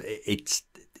 Sort of,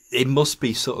 it must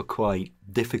be sort of quite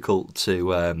difficult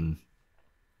to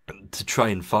try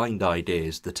and find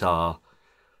ideas that are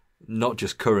not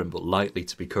just current but likely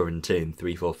to be current in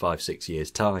 3, 4, 5, 6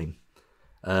 years' time.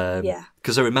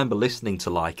 Because I remember listening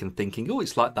to Like and thinking, "Oh,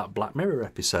 it's like that Black Mirror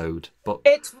episode," but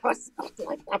it was not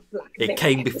like that Black Mirror. It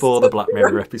came before the Black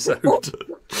Mirror episode.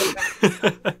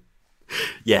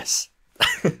 Yes.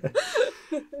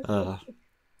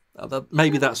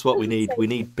 Maybe that's what we need. We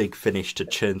need Big Finish to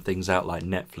churn things out like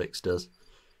Netflix does.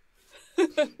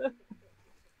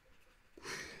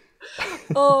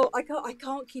 Oh, I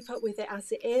can't keep up with it as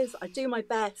it is. I do my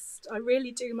best. I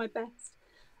really do my best.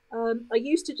 I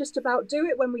used to just about do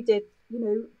it when we did,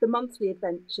 the monthly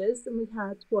adventures, and we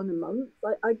had one a month.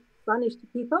 I managed to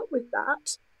keep up with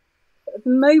that. At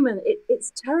the moment,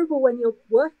 it's terrible when you're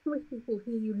working with people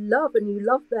who you love and you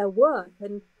love their work,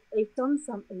 and they've done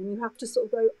something, and you have to sort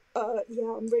of go,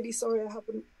 yeah, I'm really sorry, I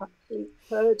haven't actually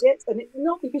heard it. And it's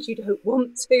not because you don't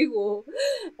want to or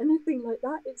anything like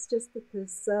that. It's just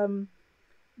because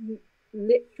you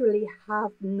literally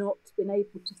have not been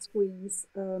able to squeeze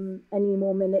any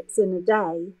more minutes in a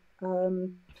day.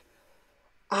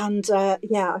 And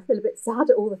yeah, I feel a bit sad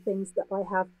at all the things that I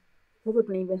have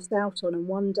probably missed out on. And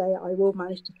one day I will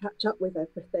manage to catch up with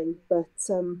everything. But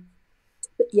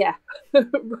yeah,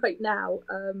 right now,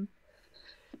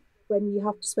 when you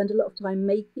have to spend a lot of time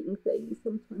making things,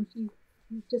 sometimes you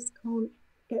just can't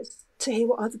get to hear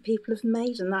what other people have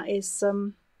made, and that is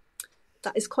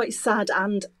quite sad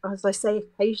and, as I say,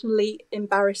 occasionally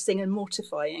embarrassing and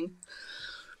mortifying.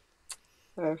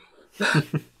 So.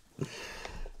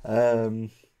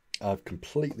 I've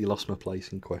completely lost my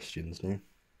place in questions now.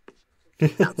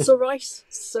 That's all right.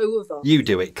 So have I. You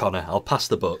do it, Connor. I'll pass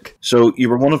the book. So you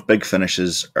were one of Big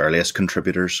Finish's earliest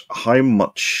contributors. How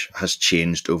much has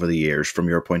changed over the years from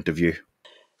your point of view?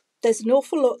 There's an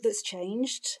awful lot that's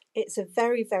changed. It's a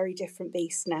very, very different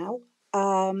beast now.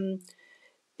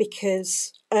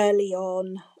 Because early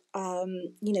on,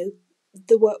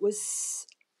 the work was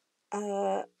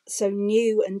so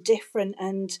new and different,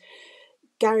 and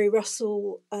Gary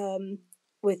Russell,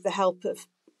 with the help of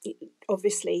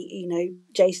obviously,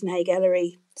 Jason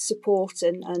Haig-Ellery support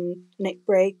and Nick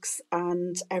Briggs,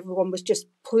 and everyone was just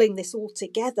pulling this all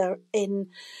together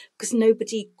in because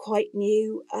nobody quite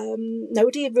knew,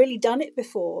 nobody had really done it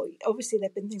before. Obviously,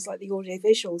 there'd been things like the audio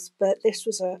visuals, but this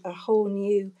was a whole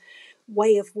new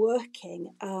way of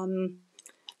working. And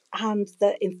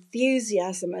the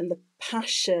enthusiasm and the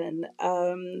passion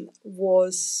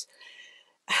was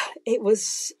it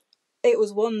was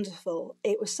wonderful.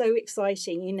 It was so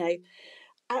exciting,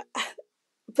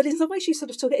 but in some ways you sort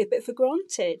of took it a bit for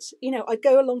granted. I'd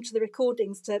go along to the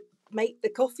recordings to make the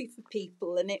coffee for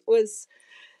people, and it was,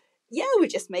 yeah, we're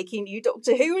just making new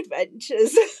Doctor Who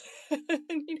adventures.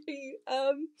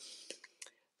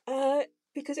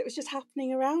 Because it was just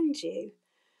happening around you.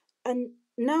 And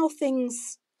now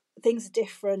things are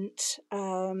different,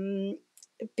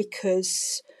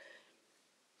 because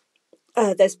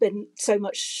there's been so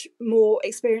much more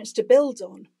experience to build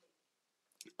on.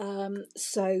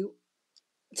 So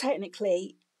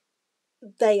technically,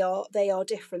 they are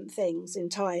different things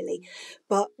entirely.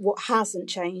 But what hasn't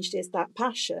changed is that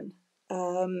passion.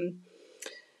 I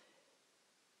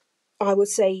would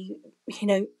say,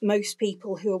 most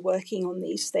people who are working on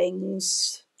these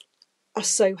things are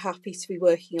so happy to be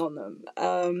working on them.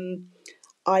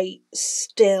 I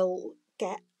still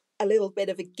get a little bit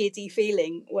of a giddy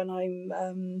feeling when I'm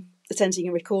attending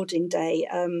a recording day.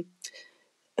 A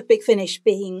Big Finish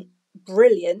being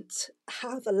brilliant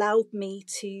have allowed me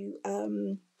to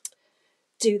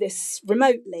do this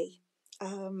remotely,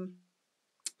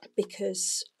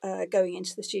 because going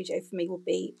into the studio for me will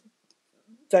be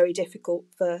very difficult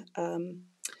for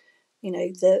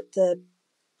the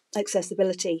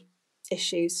accessibility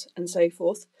issues and so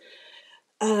forth.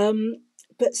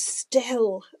 But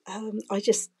still, I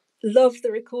just love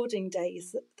the recording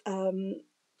days.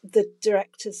 The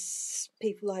directors,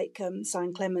 people like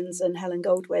Sam Clemens and Helen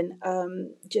Goldwyn,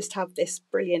 just have this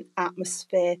brilliant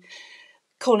atmosphere.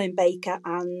 Colin Baker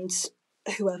and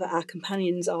whoever our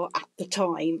companions are at the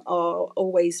time are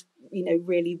always,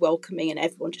 really welcoming, and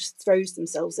everyone just throws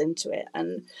themselves into it.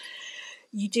 And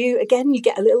you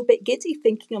get a little bit giddy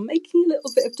thinking I'm making a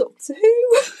little bit of Doctor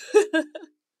Who.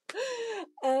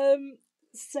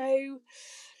 So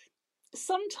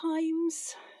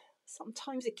sometimes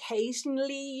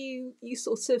occasionally you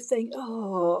sort of think,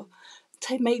 oh,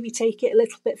 maybe take it a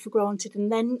little bit for granted,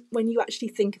 and then when you actually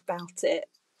think about it,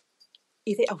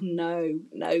 you think, oh no,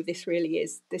 this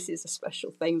is a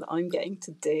special thing that I'm getting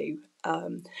to do.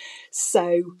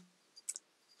 So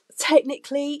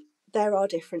technically there are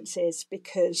differences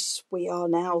because we are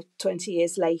now 20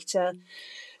 years later.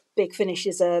 Big Finish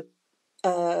is a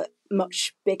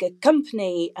much bigger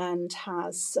company and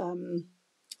has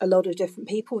a lot of different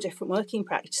people, different working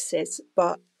practices,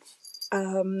 but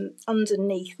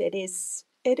underneath it is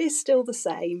still the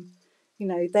same.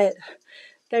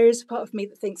 There is a part of me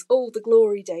that thinks, oh, the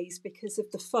glory days, because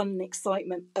of the fun and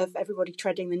excitement of everybody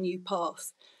treading the new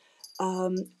path.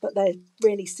 But there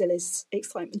really still is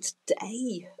excitement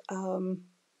today.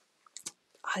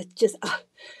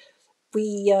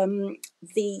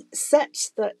 The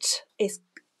set that is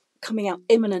coming out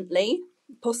imminently,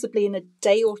 possibly in a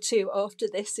day or two after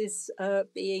this is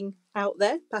being out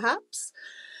there, perhaps,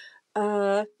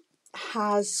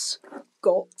 has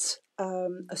got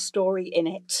a story in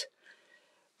it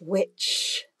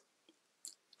which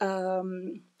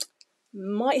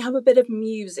might have a bit of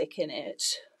music in it,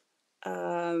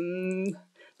 a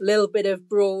little bit of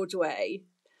Broadway,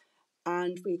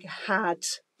 and we had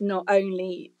not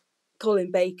only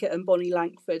Colin Baker and Bonnie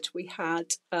Langford, we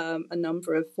had a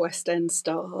number of West End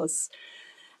stars,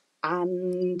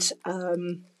 and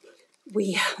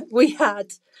we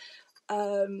had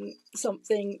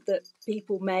something that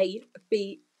people may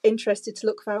be interested to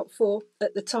look out for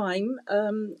at the time.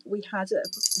 We had a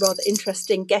rather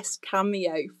interesting guest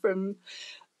cameo from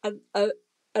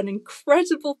an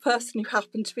incredible person who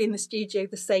happened to be in the studio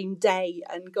the same day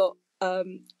and got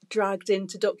dragged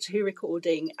into Doctor Who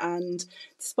recording, and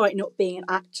despite not being an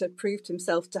actor, proved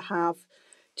himself to have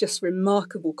just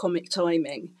remarkable comic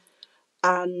timing.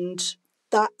 And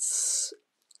that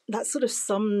sort of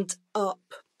summed up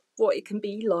what it can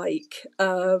be like.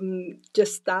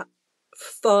 Just that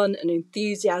fun and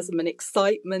enthusiasm and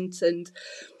excitement, and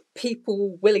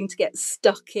people willing to get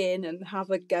stuck in and have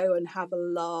a go and have a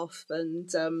laugh. And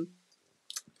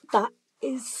that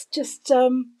is just,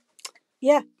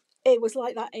 yeah, it was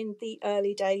like that in the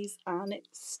early days, and it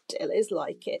still is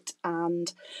like it.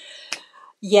 And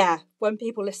yeah, when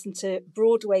people listen to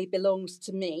Broadway Belongs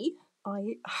to Me,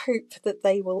 I hope that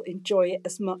they will enjoy it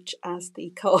as much as the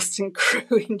cast and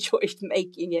crew enjoyed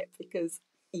making it, because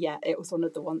yeah, it was one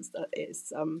of the ones that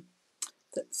is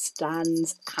that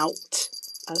stands out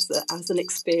as an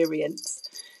experience.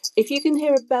 If you can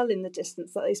hear a bell in the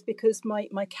distance, that is because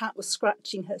my cat was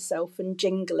scratching herself and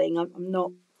jingling. I'm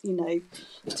not,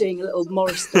 doing a little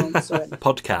Morris dance or anything.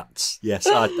 Podcats, yes,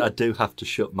 I do have to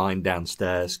shut mine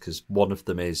downstairs because one of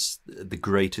them is the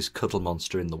greatest cuddle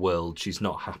monster in the world. She's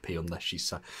not happy unless she's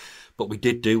sad. But we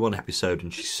did do one episode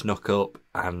and she snuck up,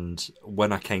 and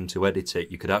when I came to edit it,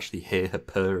 you could actually hear her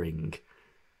purring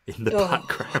in the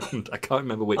background. I can't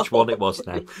remember which one it was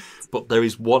now, but there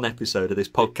is one episode of this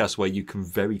podcast where you can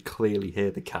very clearly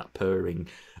hear the cat purring,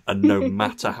 and no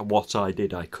matter what I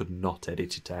did, I could not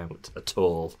edit it out at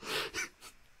all.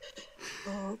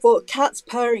 Well, cat's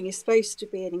purring is supposed to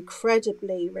be an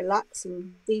incredibly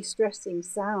relaxing, de-stressing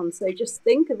sound. So just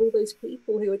think of all those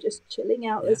people who are just chilling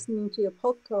out listening to your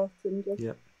podcast and just...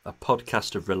 Yeah, a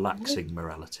podcast of relaxing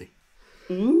morality.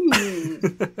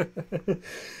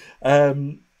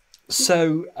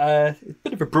 So, a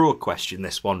bit of a broad question,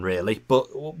 this one, really.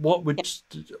 But what would,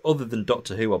 other than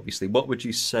Doctor Who, obviously, what would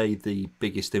you say the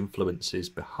biggest influences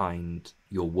behind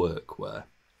your work were?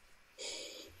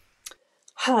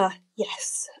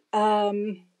 Yes. Yeah,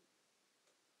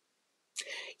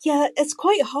 it's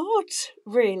quite hard,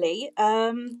 really.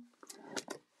 One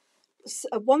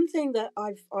thing that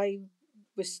I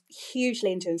was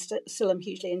hugely into, and still am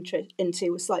hugely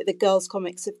into, was like the girls'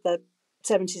 comics of the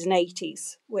 70s and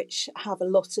 80s, which have a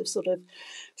lot of sort of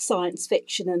science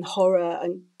fiction and horror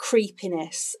and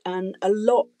creepiness, and a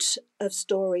lot of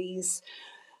stories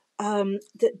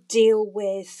that deal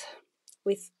with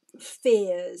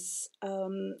fears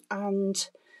and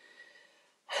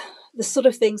the sort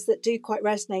of things that do quite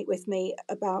resonate with me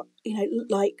about,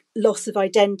 like loss of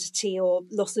identity or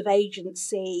loss of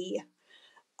agency,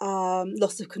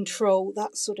 loss of control,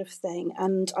 that sort of thing.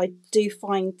 And I do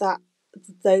find that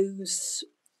those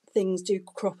things do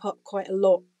crop up quite a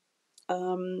lot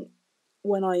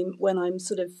when I'm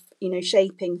sort of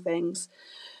shaping things.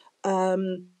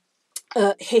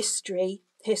 History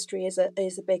is a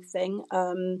big thing.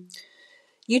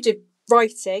 You did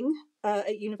writing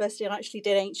at university. I actually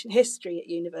did ancient history at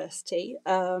university,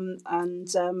 and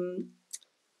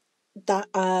that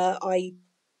I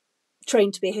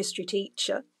trained to be a history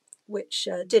teacher, which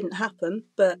didn't happen.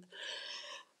 But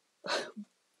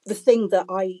the thing that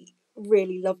I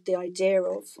really loved the idea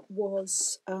of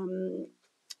was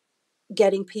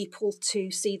getting people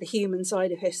to see the human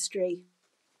side of history.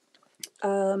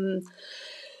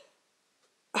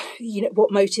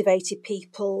 What motivated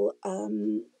people,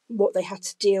 what they had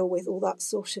to deal with, all that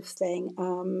sort of thing.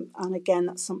 And again,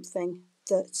 that's something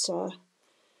that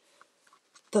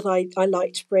I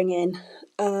like to bring in.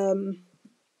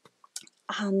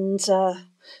 And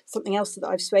something else that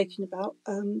I've spoken about,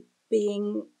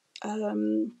 being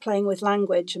playing with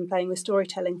language and playing with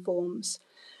storytelling forms.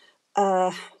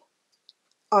 I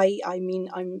mean,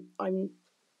 I'm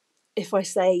if I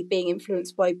say being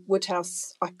influenced by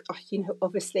Woodhouse, I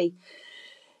obviously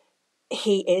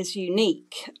he is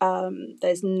unique.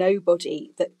 There's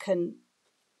nobody that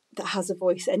has a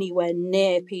voice anywhere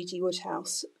near P.G.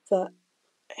 Woodhouse. But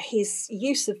his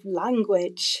use of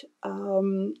language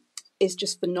is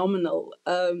just phenomenal.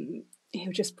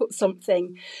 He'll just put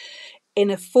something in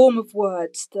a form of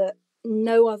words that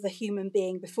no other human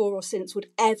being before or since would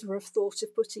ever have thought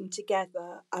of putting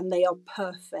together, and they are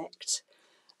perfect.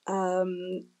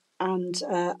 And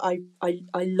I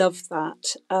love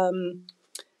that.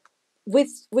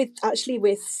 With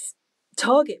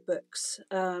target books,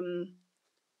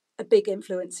 a big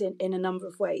influence in a number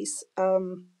of ways.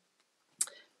 Doctor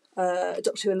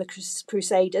Who and the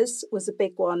Crusaders was a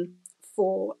big one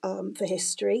for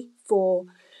history, for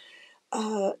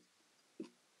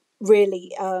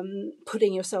really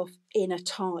putting yourself in a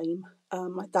time.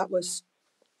 That was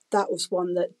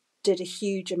one that did a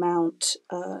huge amount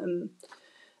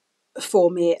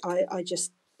for me. I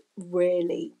just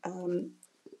really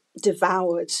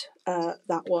devoured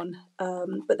that one.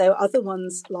 But there were other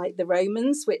ones like the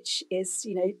Romans, which is,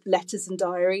 letters and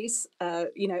diaries,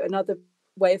 another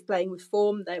way of playing with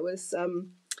form. There was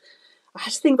I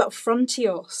had to think about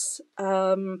Frontios.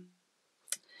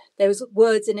 There was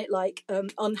words in it like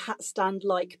unhat stand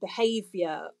like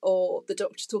behaviour, or the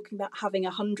Doctor talking about having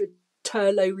 100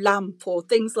 Turlo lamp, or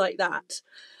things like that.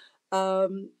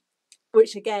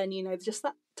 Which again, just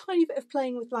that tiny bit of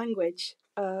playing with language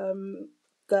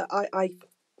that I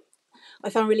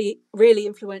found really, really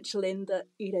influential, in that,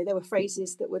 there were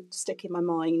phrases that would stick in my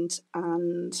mind,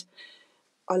 and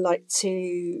I like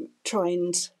to try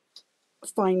and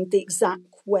find the exact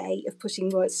way of putting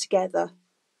words together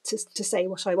to say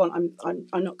what I want.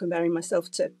 I'm not comparing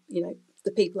myself to,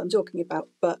 the people I'm talking about,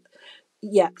 but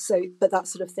yeah, but that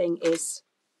sort of thing is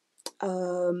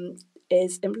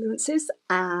influences.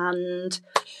 And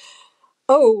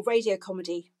radio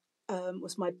comedy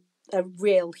was a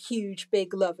real huge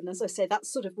big love, and as I say,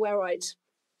 that's sort of where I'd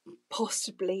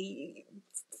possibly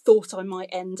thought I might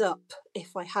end up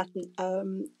if I hadn't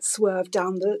swerved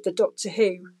down the Doctor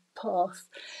Who path.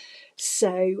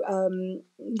 So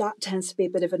that tends to be a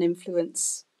bit of an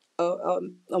influence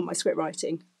on my script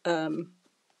writing. That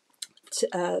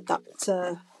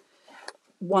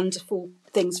wonderful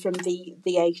things from the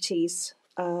 80s,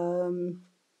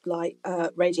 like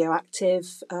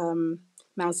Radioactive,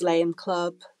 Mausoleum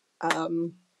Club,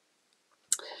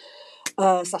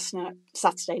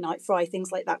 Saturday Night Fry,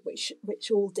 things like that, which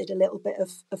all did a little bit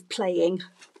of playing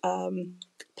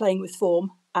with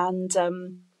form. And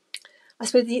I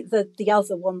suppose the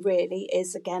other one really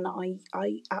is, again, I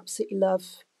absolutely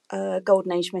love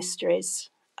Golden Age mysteries.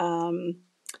 And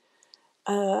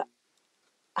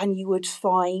you would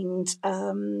find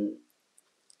a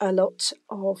lot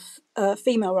of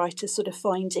female writers sort of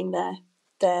finding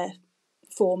their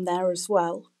form there as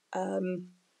well,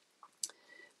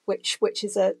 which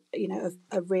is a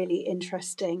really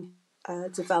interesting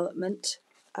development.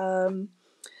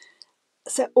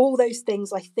 So all those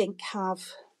things, I think,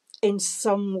 have in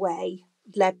some way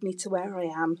led me to where I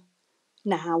am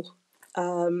now.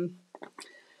 In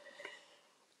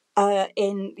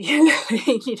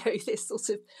this sort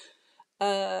of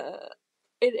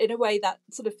in a way that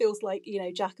sort of feels like,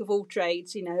 jack of all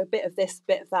trades, a bit of this,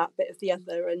 bit of that, bit of the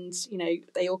other, and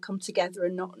they all come together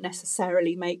and not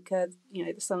necessarily make the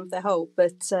sum of their whole.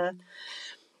 But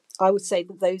I would say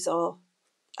that those are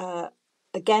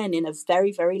again, in a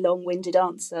very, very long-winded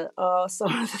answer, are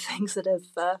some of the things that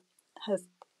have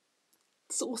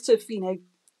sort of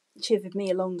chivied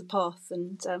me along the path,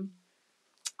 and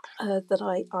that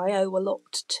I owe a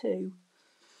lot to.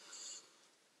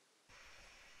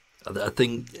 I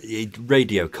think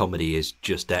radio comedy is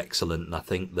just excellent, and I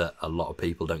think that a lot of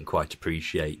people don't quite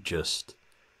appreciate just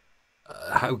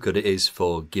how good it is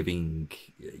for giving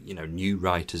new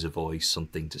writers a voice,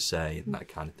 something to say, and that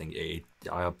kind of thing.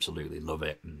 I absolutely love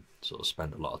it, and sort of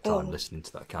spend a lot of time listening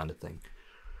to that kind of thing.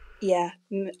 Yeah.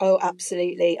 Oh,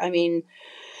 absolutely. I mean,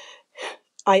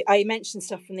 I mentioned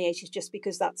stuff from the 80s just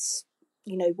because that's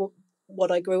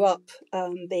what I grew up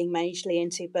being majorly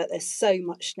into, but there's so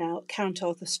much now. Count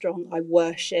Arthur Strong, I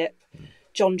worship.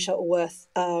 John Shuttleworth,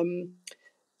 John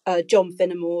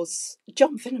Finnemore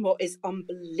is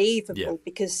unbelievable,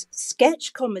 because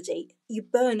sketch comedy, you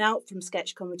burn out from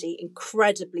sketch comedy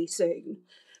incredibly soon,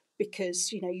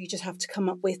 because you just have to come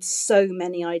up with so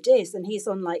many ideas, and he's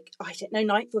on, like, I don't know,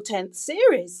 9th or 10th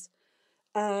series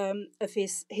of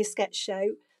his sketch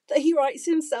show that he writes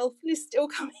himself, and is still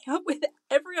coming up with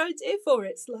every idea for it.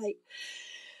 It's like,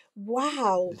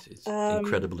 wow. It's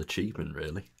incredible achievement,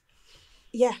 really.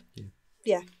 Yeah.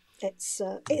 It's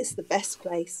the best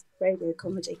place, radio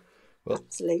comedy. Well,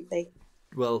 absolutely.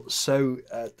 Well, so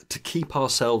to keep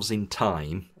ourselves in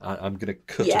time, I'm going to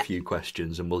cut a few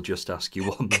questions, and we'll just ask you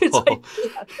one more.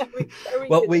 Very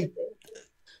well,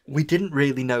 we didn't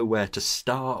really know where to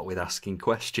start with asking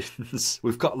questions.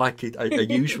 We've got like a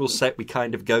usual set we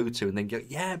kind of go to and then go,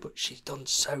 yeah, but she's done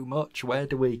so much. Where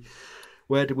do we?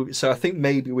 So I think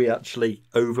maybe we actually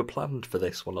overplanned for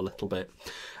this one a little bit.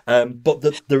 But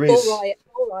there is...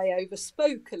 Or I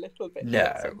overspoke a little bit.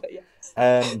 No. But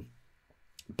yes.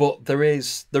 But there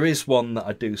is one that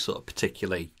I do sort of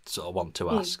particularly sort of want to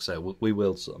ask. So we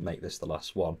will sort of make this the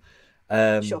last one.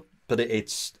 Sure. But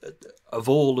it's, of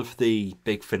all of the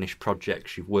Big Finish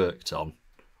projects you've worked on,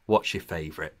 what's your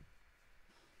favourite?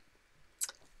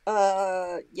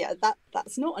 Yeah,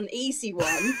 that's not an easy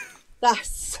one. That's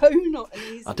so not an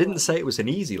easy I didn't one. say it was an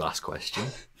easy last question.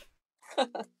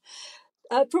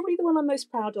 Probably the one I'm most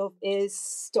proud of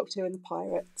is Doctor Who and the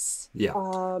Pirates. Yeah.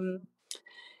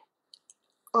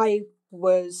 I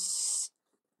was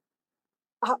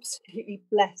absolutely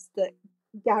blessed that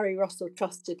Gary Russell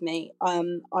trusted me.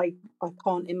 I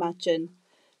can't imagine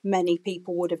many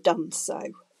people would have done so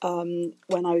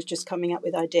when I was just coming up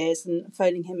with ideas and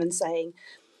phoning him and saying,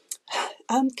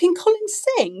 can Colin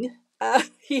sing?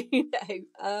 And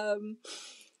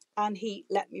he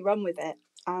let me run with it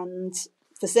and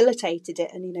facilitated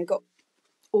it, and got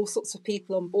all sorts of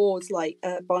people on board, like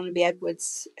Barnaby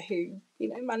Edwards, who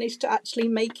managed to actually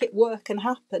make it work and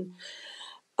happen.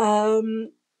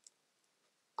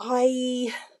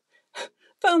 I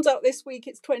found out this week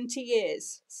it's 20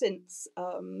 years since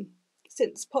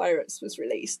Pirates was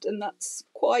released, and that's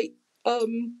quite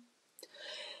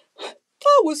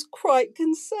that was quite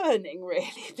concerning,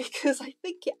 really, because I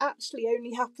think it actually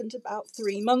only happened about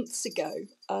 3 months ago.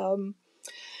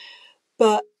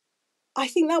 But I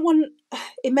think that one,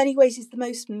 in many ways, is the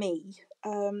most me.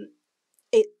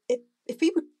 If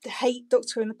people hate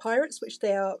Doctor Who and the Pirates, which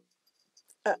they are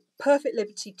at perfect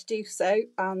liberty to do so,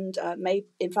 and may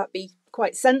in fact be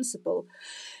quite sensible,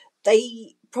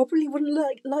 they probably wouldn't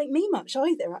like me much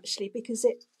either, actually, because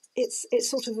it's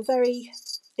sort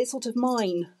of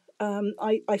mine.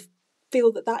 I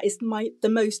feel that is the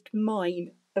most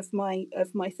mine of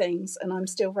my things, and I'm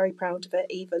still very proud of it,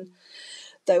 even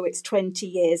though it's 20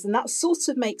 years. And that sort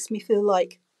of makes me feel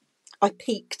like I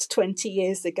peaked 20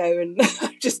 years ago and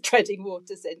I'm just treading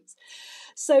water since.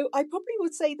 So I probably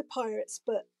would say the Pirates,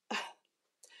 but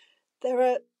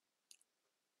there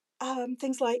are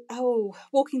things like,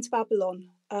 Walking to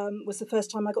Babylon was the first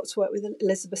time I got to work with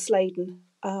Elizabeth Sladen.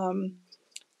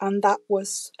 And that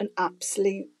was an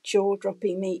absolute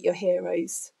jaw-dropping meet your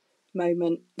heroes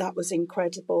moment. That was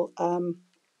incredible.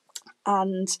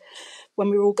 And when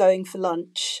we were all going for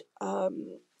lunch,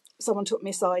 someone took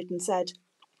me aside and said,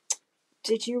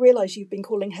 "Did you realise you've been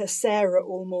calling her Sarah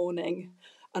all morning?"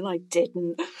 And I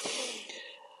didn't.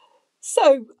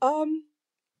 So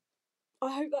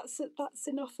I hope that's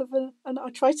enough of and I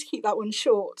tried to keep that one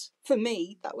short. For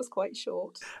me, that was quite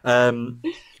short.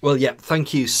 Well, yeah,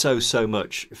 thank you so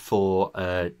much for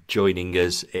joining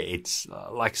us. It's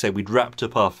like I say, we'd wrapped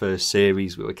up our first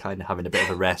series. We were kind of having a bit of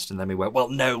a rest, and then we went, well,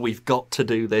 no, we've got to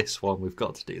do this one. We've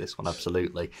got to do this one,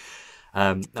 absolutely.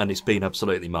 And it's been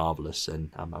absolutely marvellous,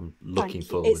 and I'm looking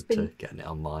forward to getting it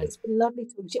online. It's been lovely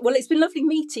talking to you. Well, it's been lovely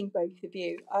meeting both of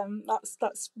you.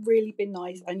 That's really been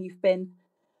nice, and you've been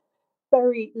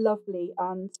very lovely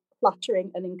and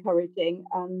flattering and encouraging,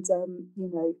 and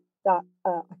that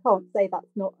I can't say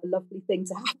that's not a lovely thing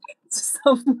to happen to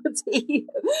somebody.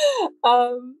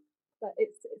 But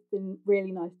it's been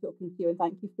really nice talking to you, and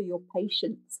thank you for your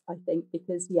patience, I think,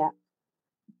 because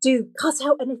do cut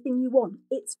out anything you want,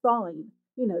 it's fine,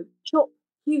 chop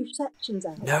huge sections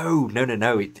out. No,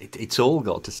 it's all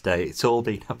got to stay. It's all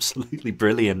been absolutely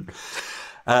brilliant.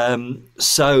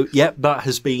 So that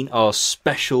has been our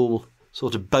special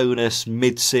sort of bonus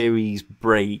mid-series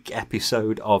break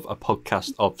episode of a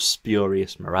podcast of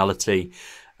spurious morality.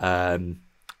 And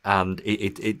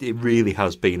it really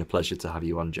has been a pleasure to have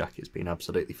you on, Jack. It's been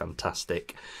absolutely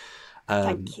fantastic.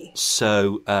 Thank you.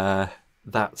 So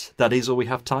that is all we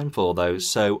have time for, though.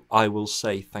 So I will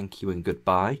say thank you and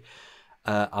goodbye.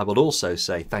 I will also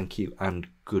say thank you and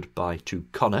goodbye to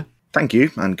Connor. Thank you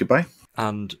and goodbye.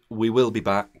 And we will be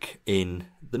back in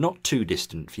the not too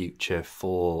distant future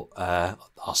for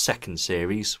our second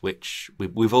series, which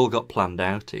we've all got planned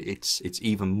out. It's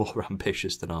even more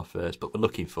ambitious than our first, but we're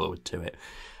looking forward to it.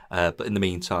 But in the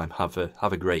meantime, have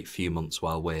a great few months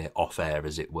while we're off air,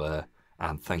 as it were.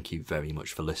 And thank you very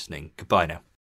much for listening. Goodbye now.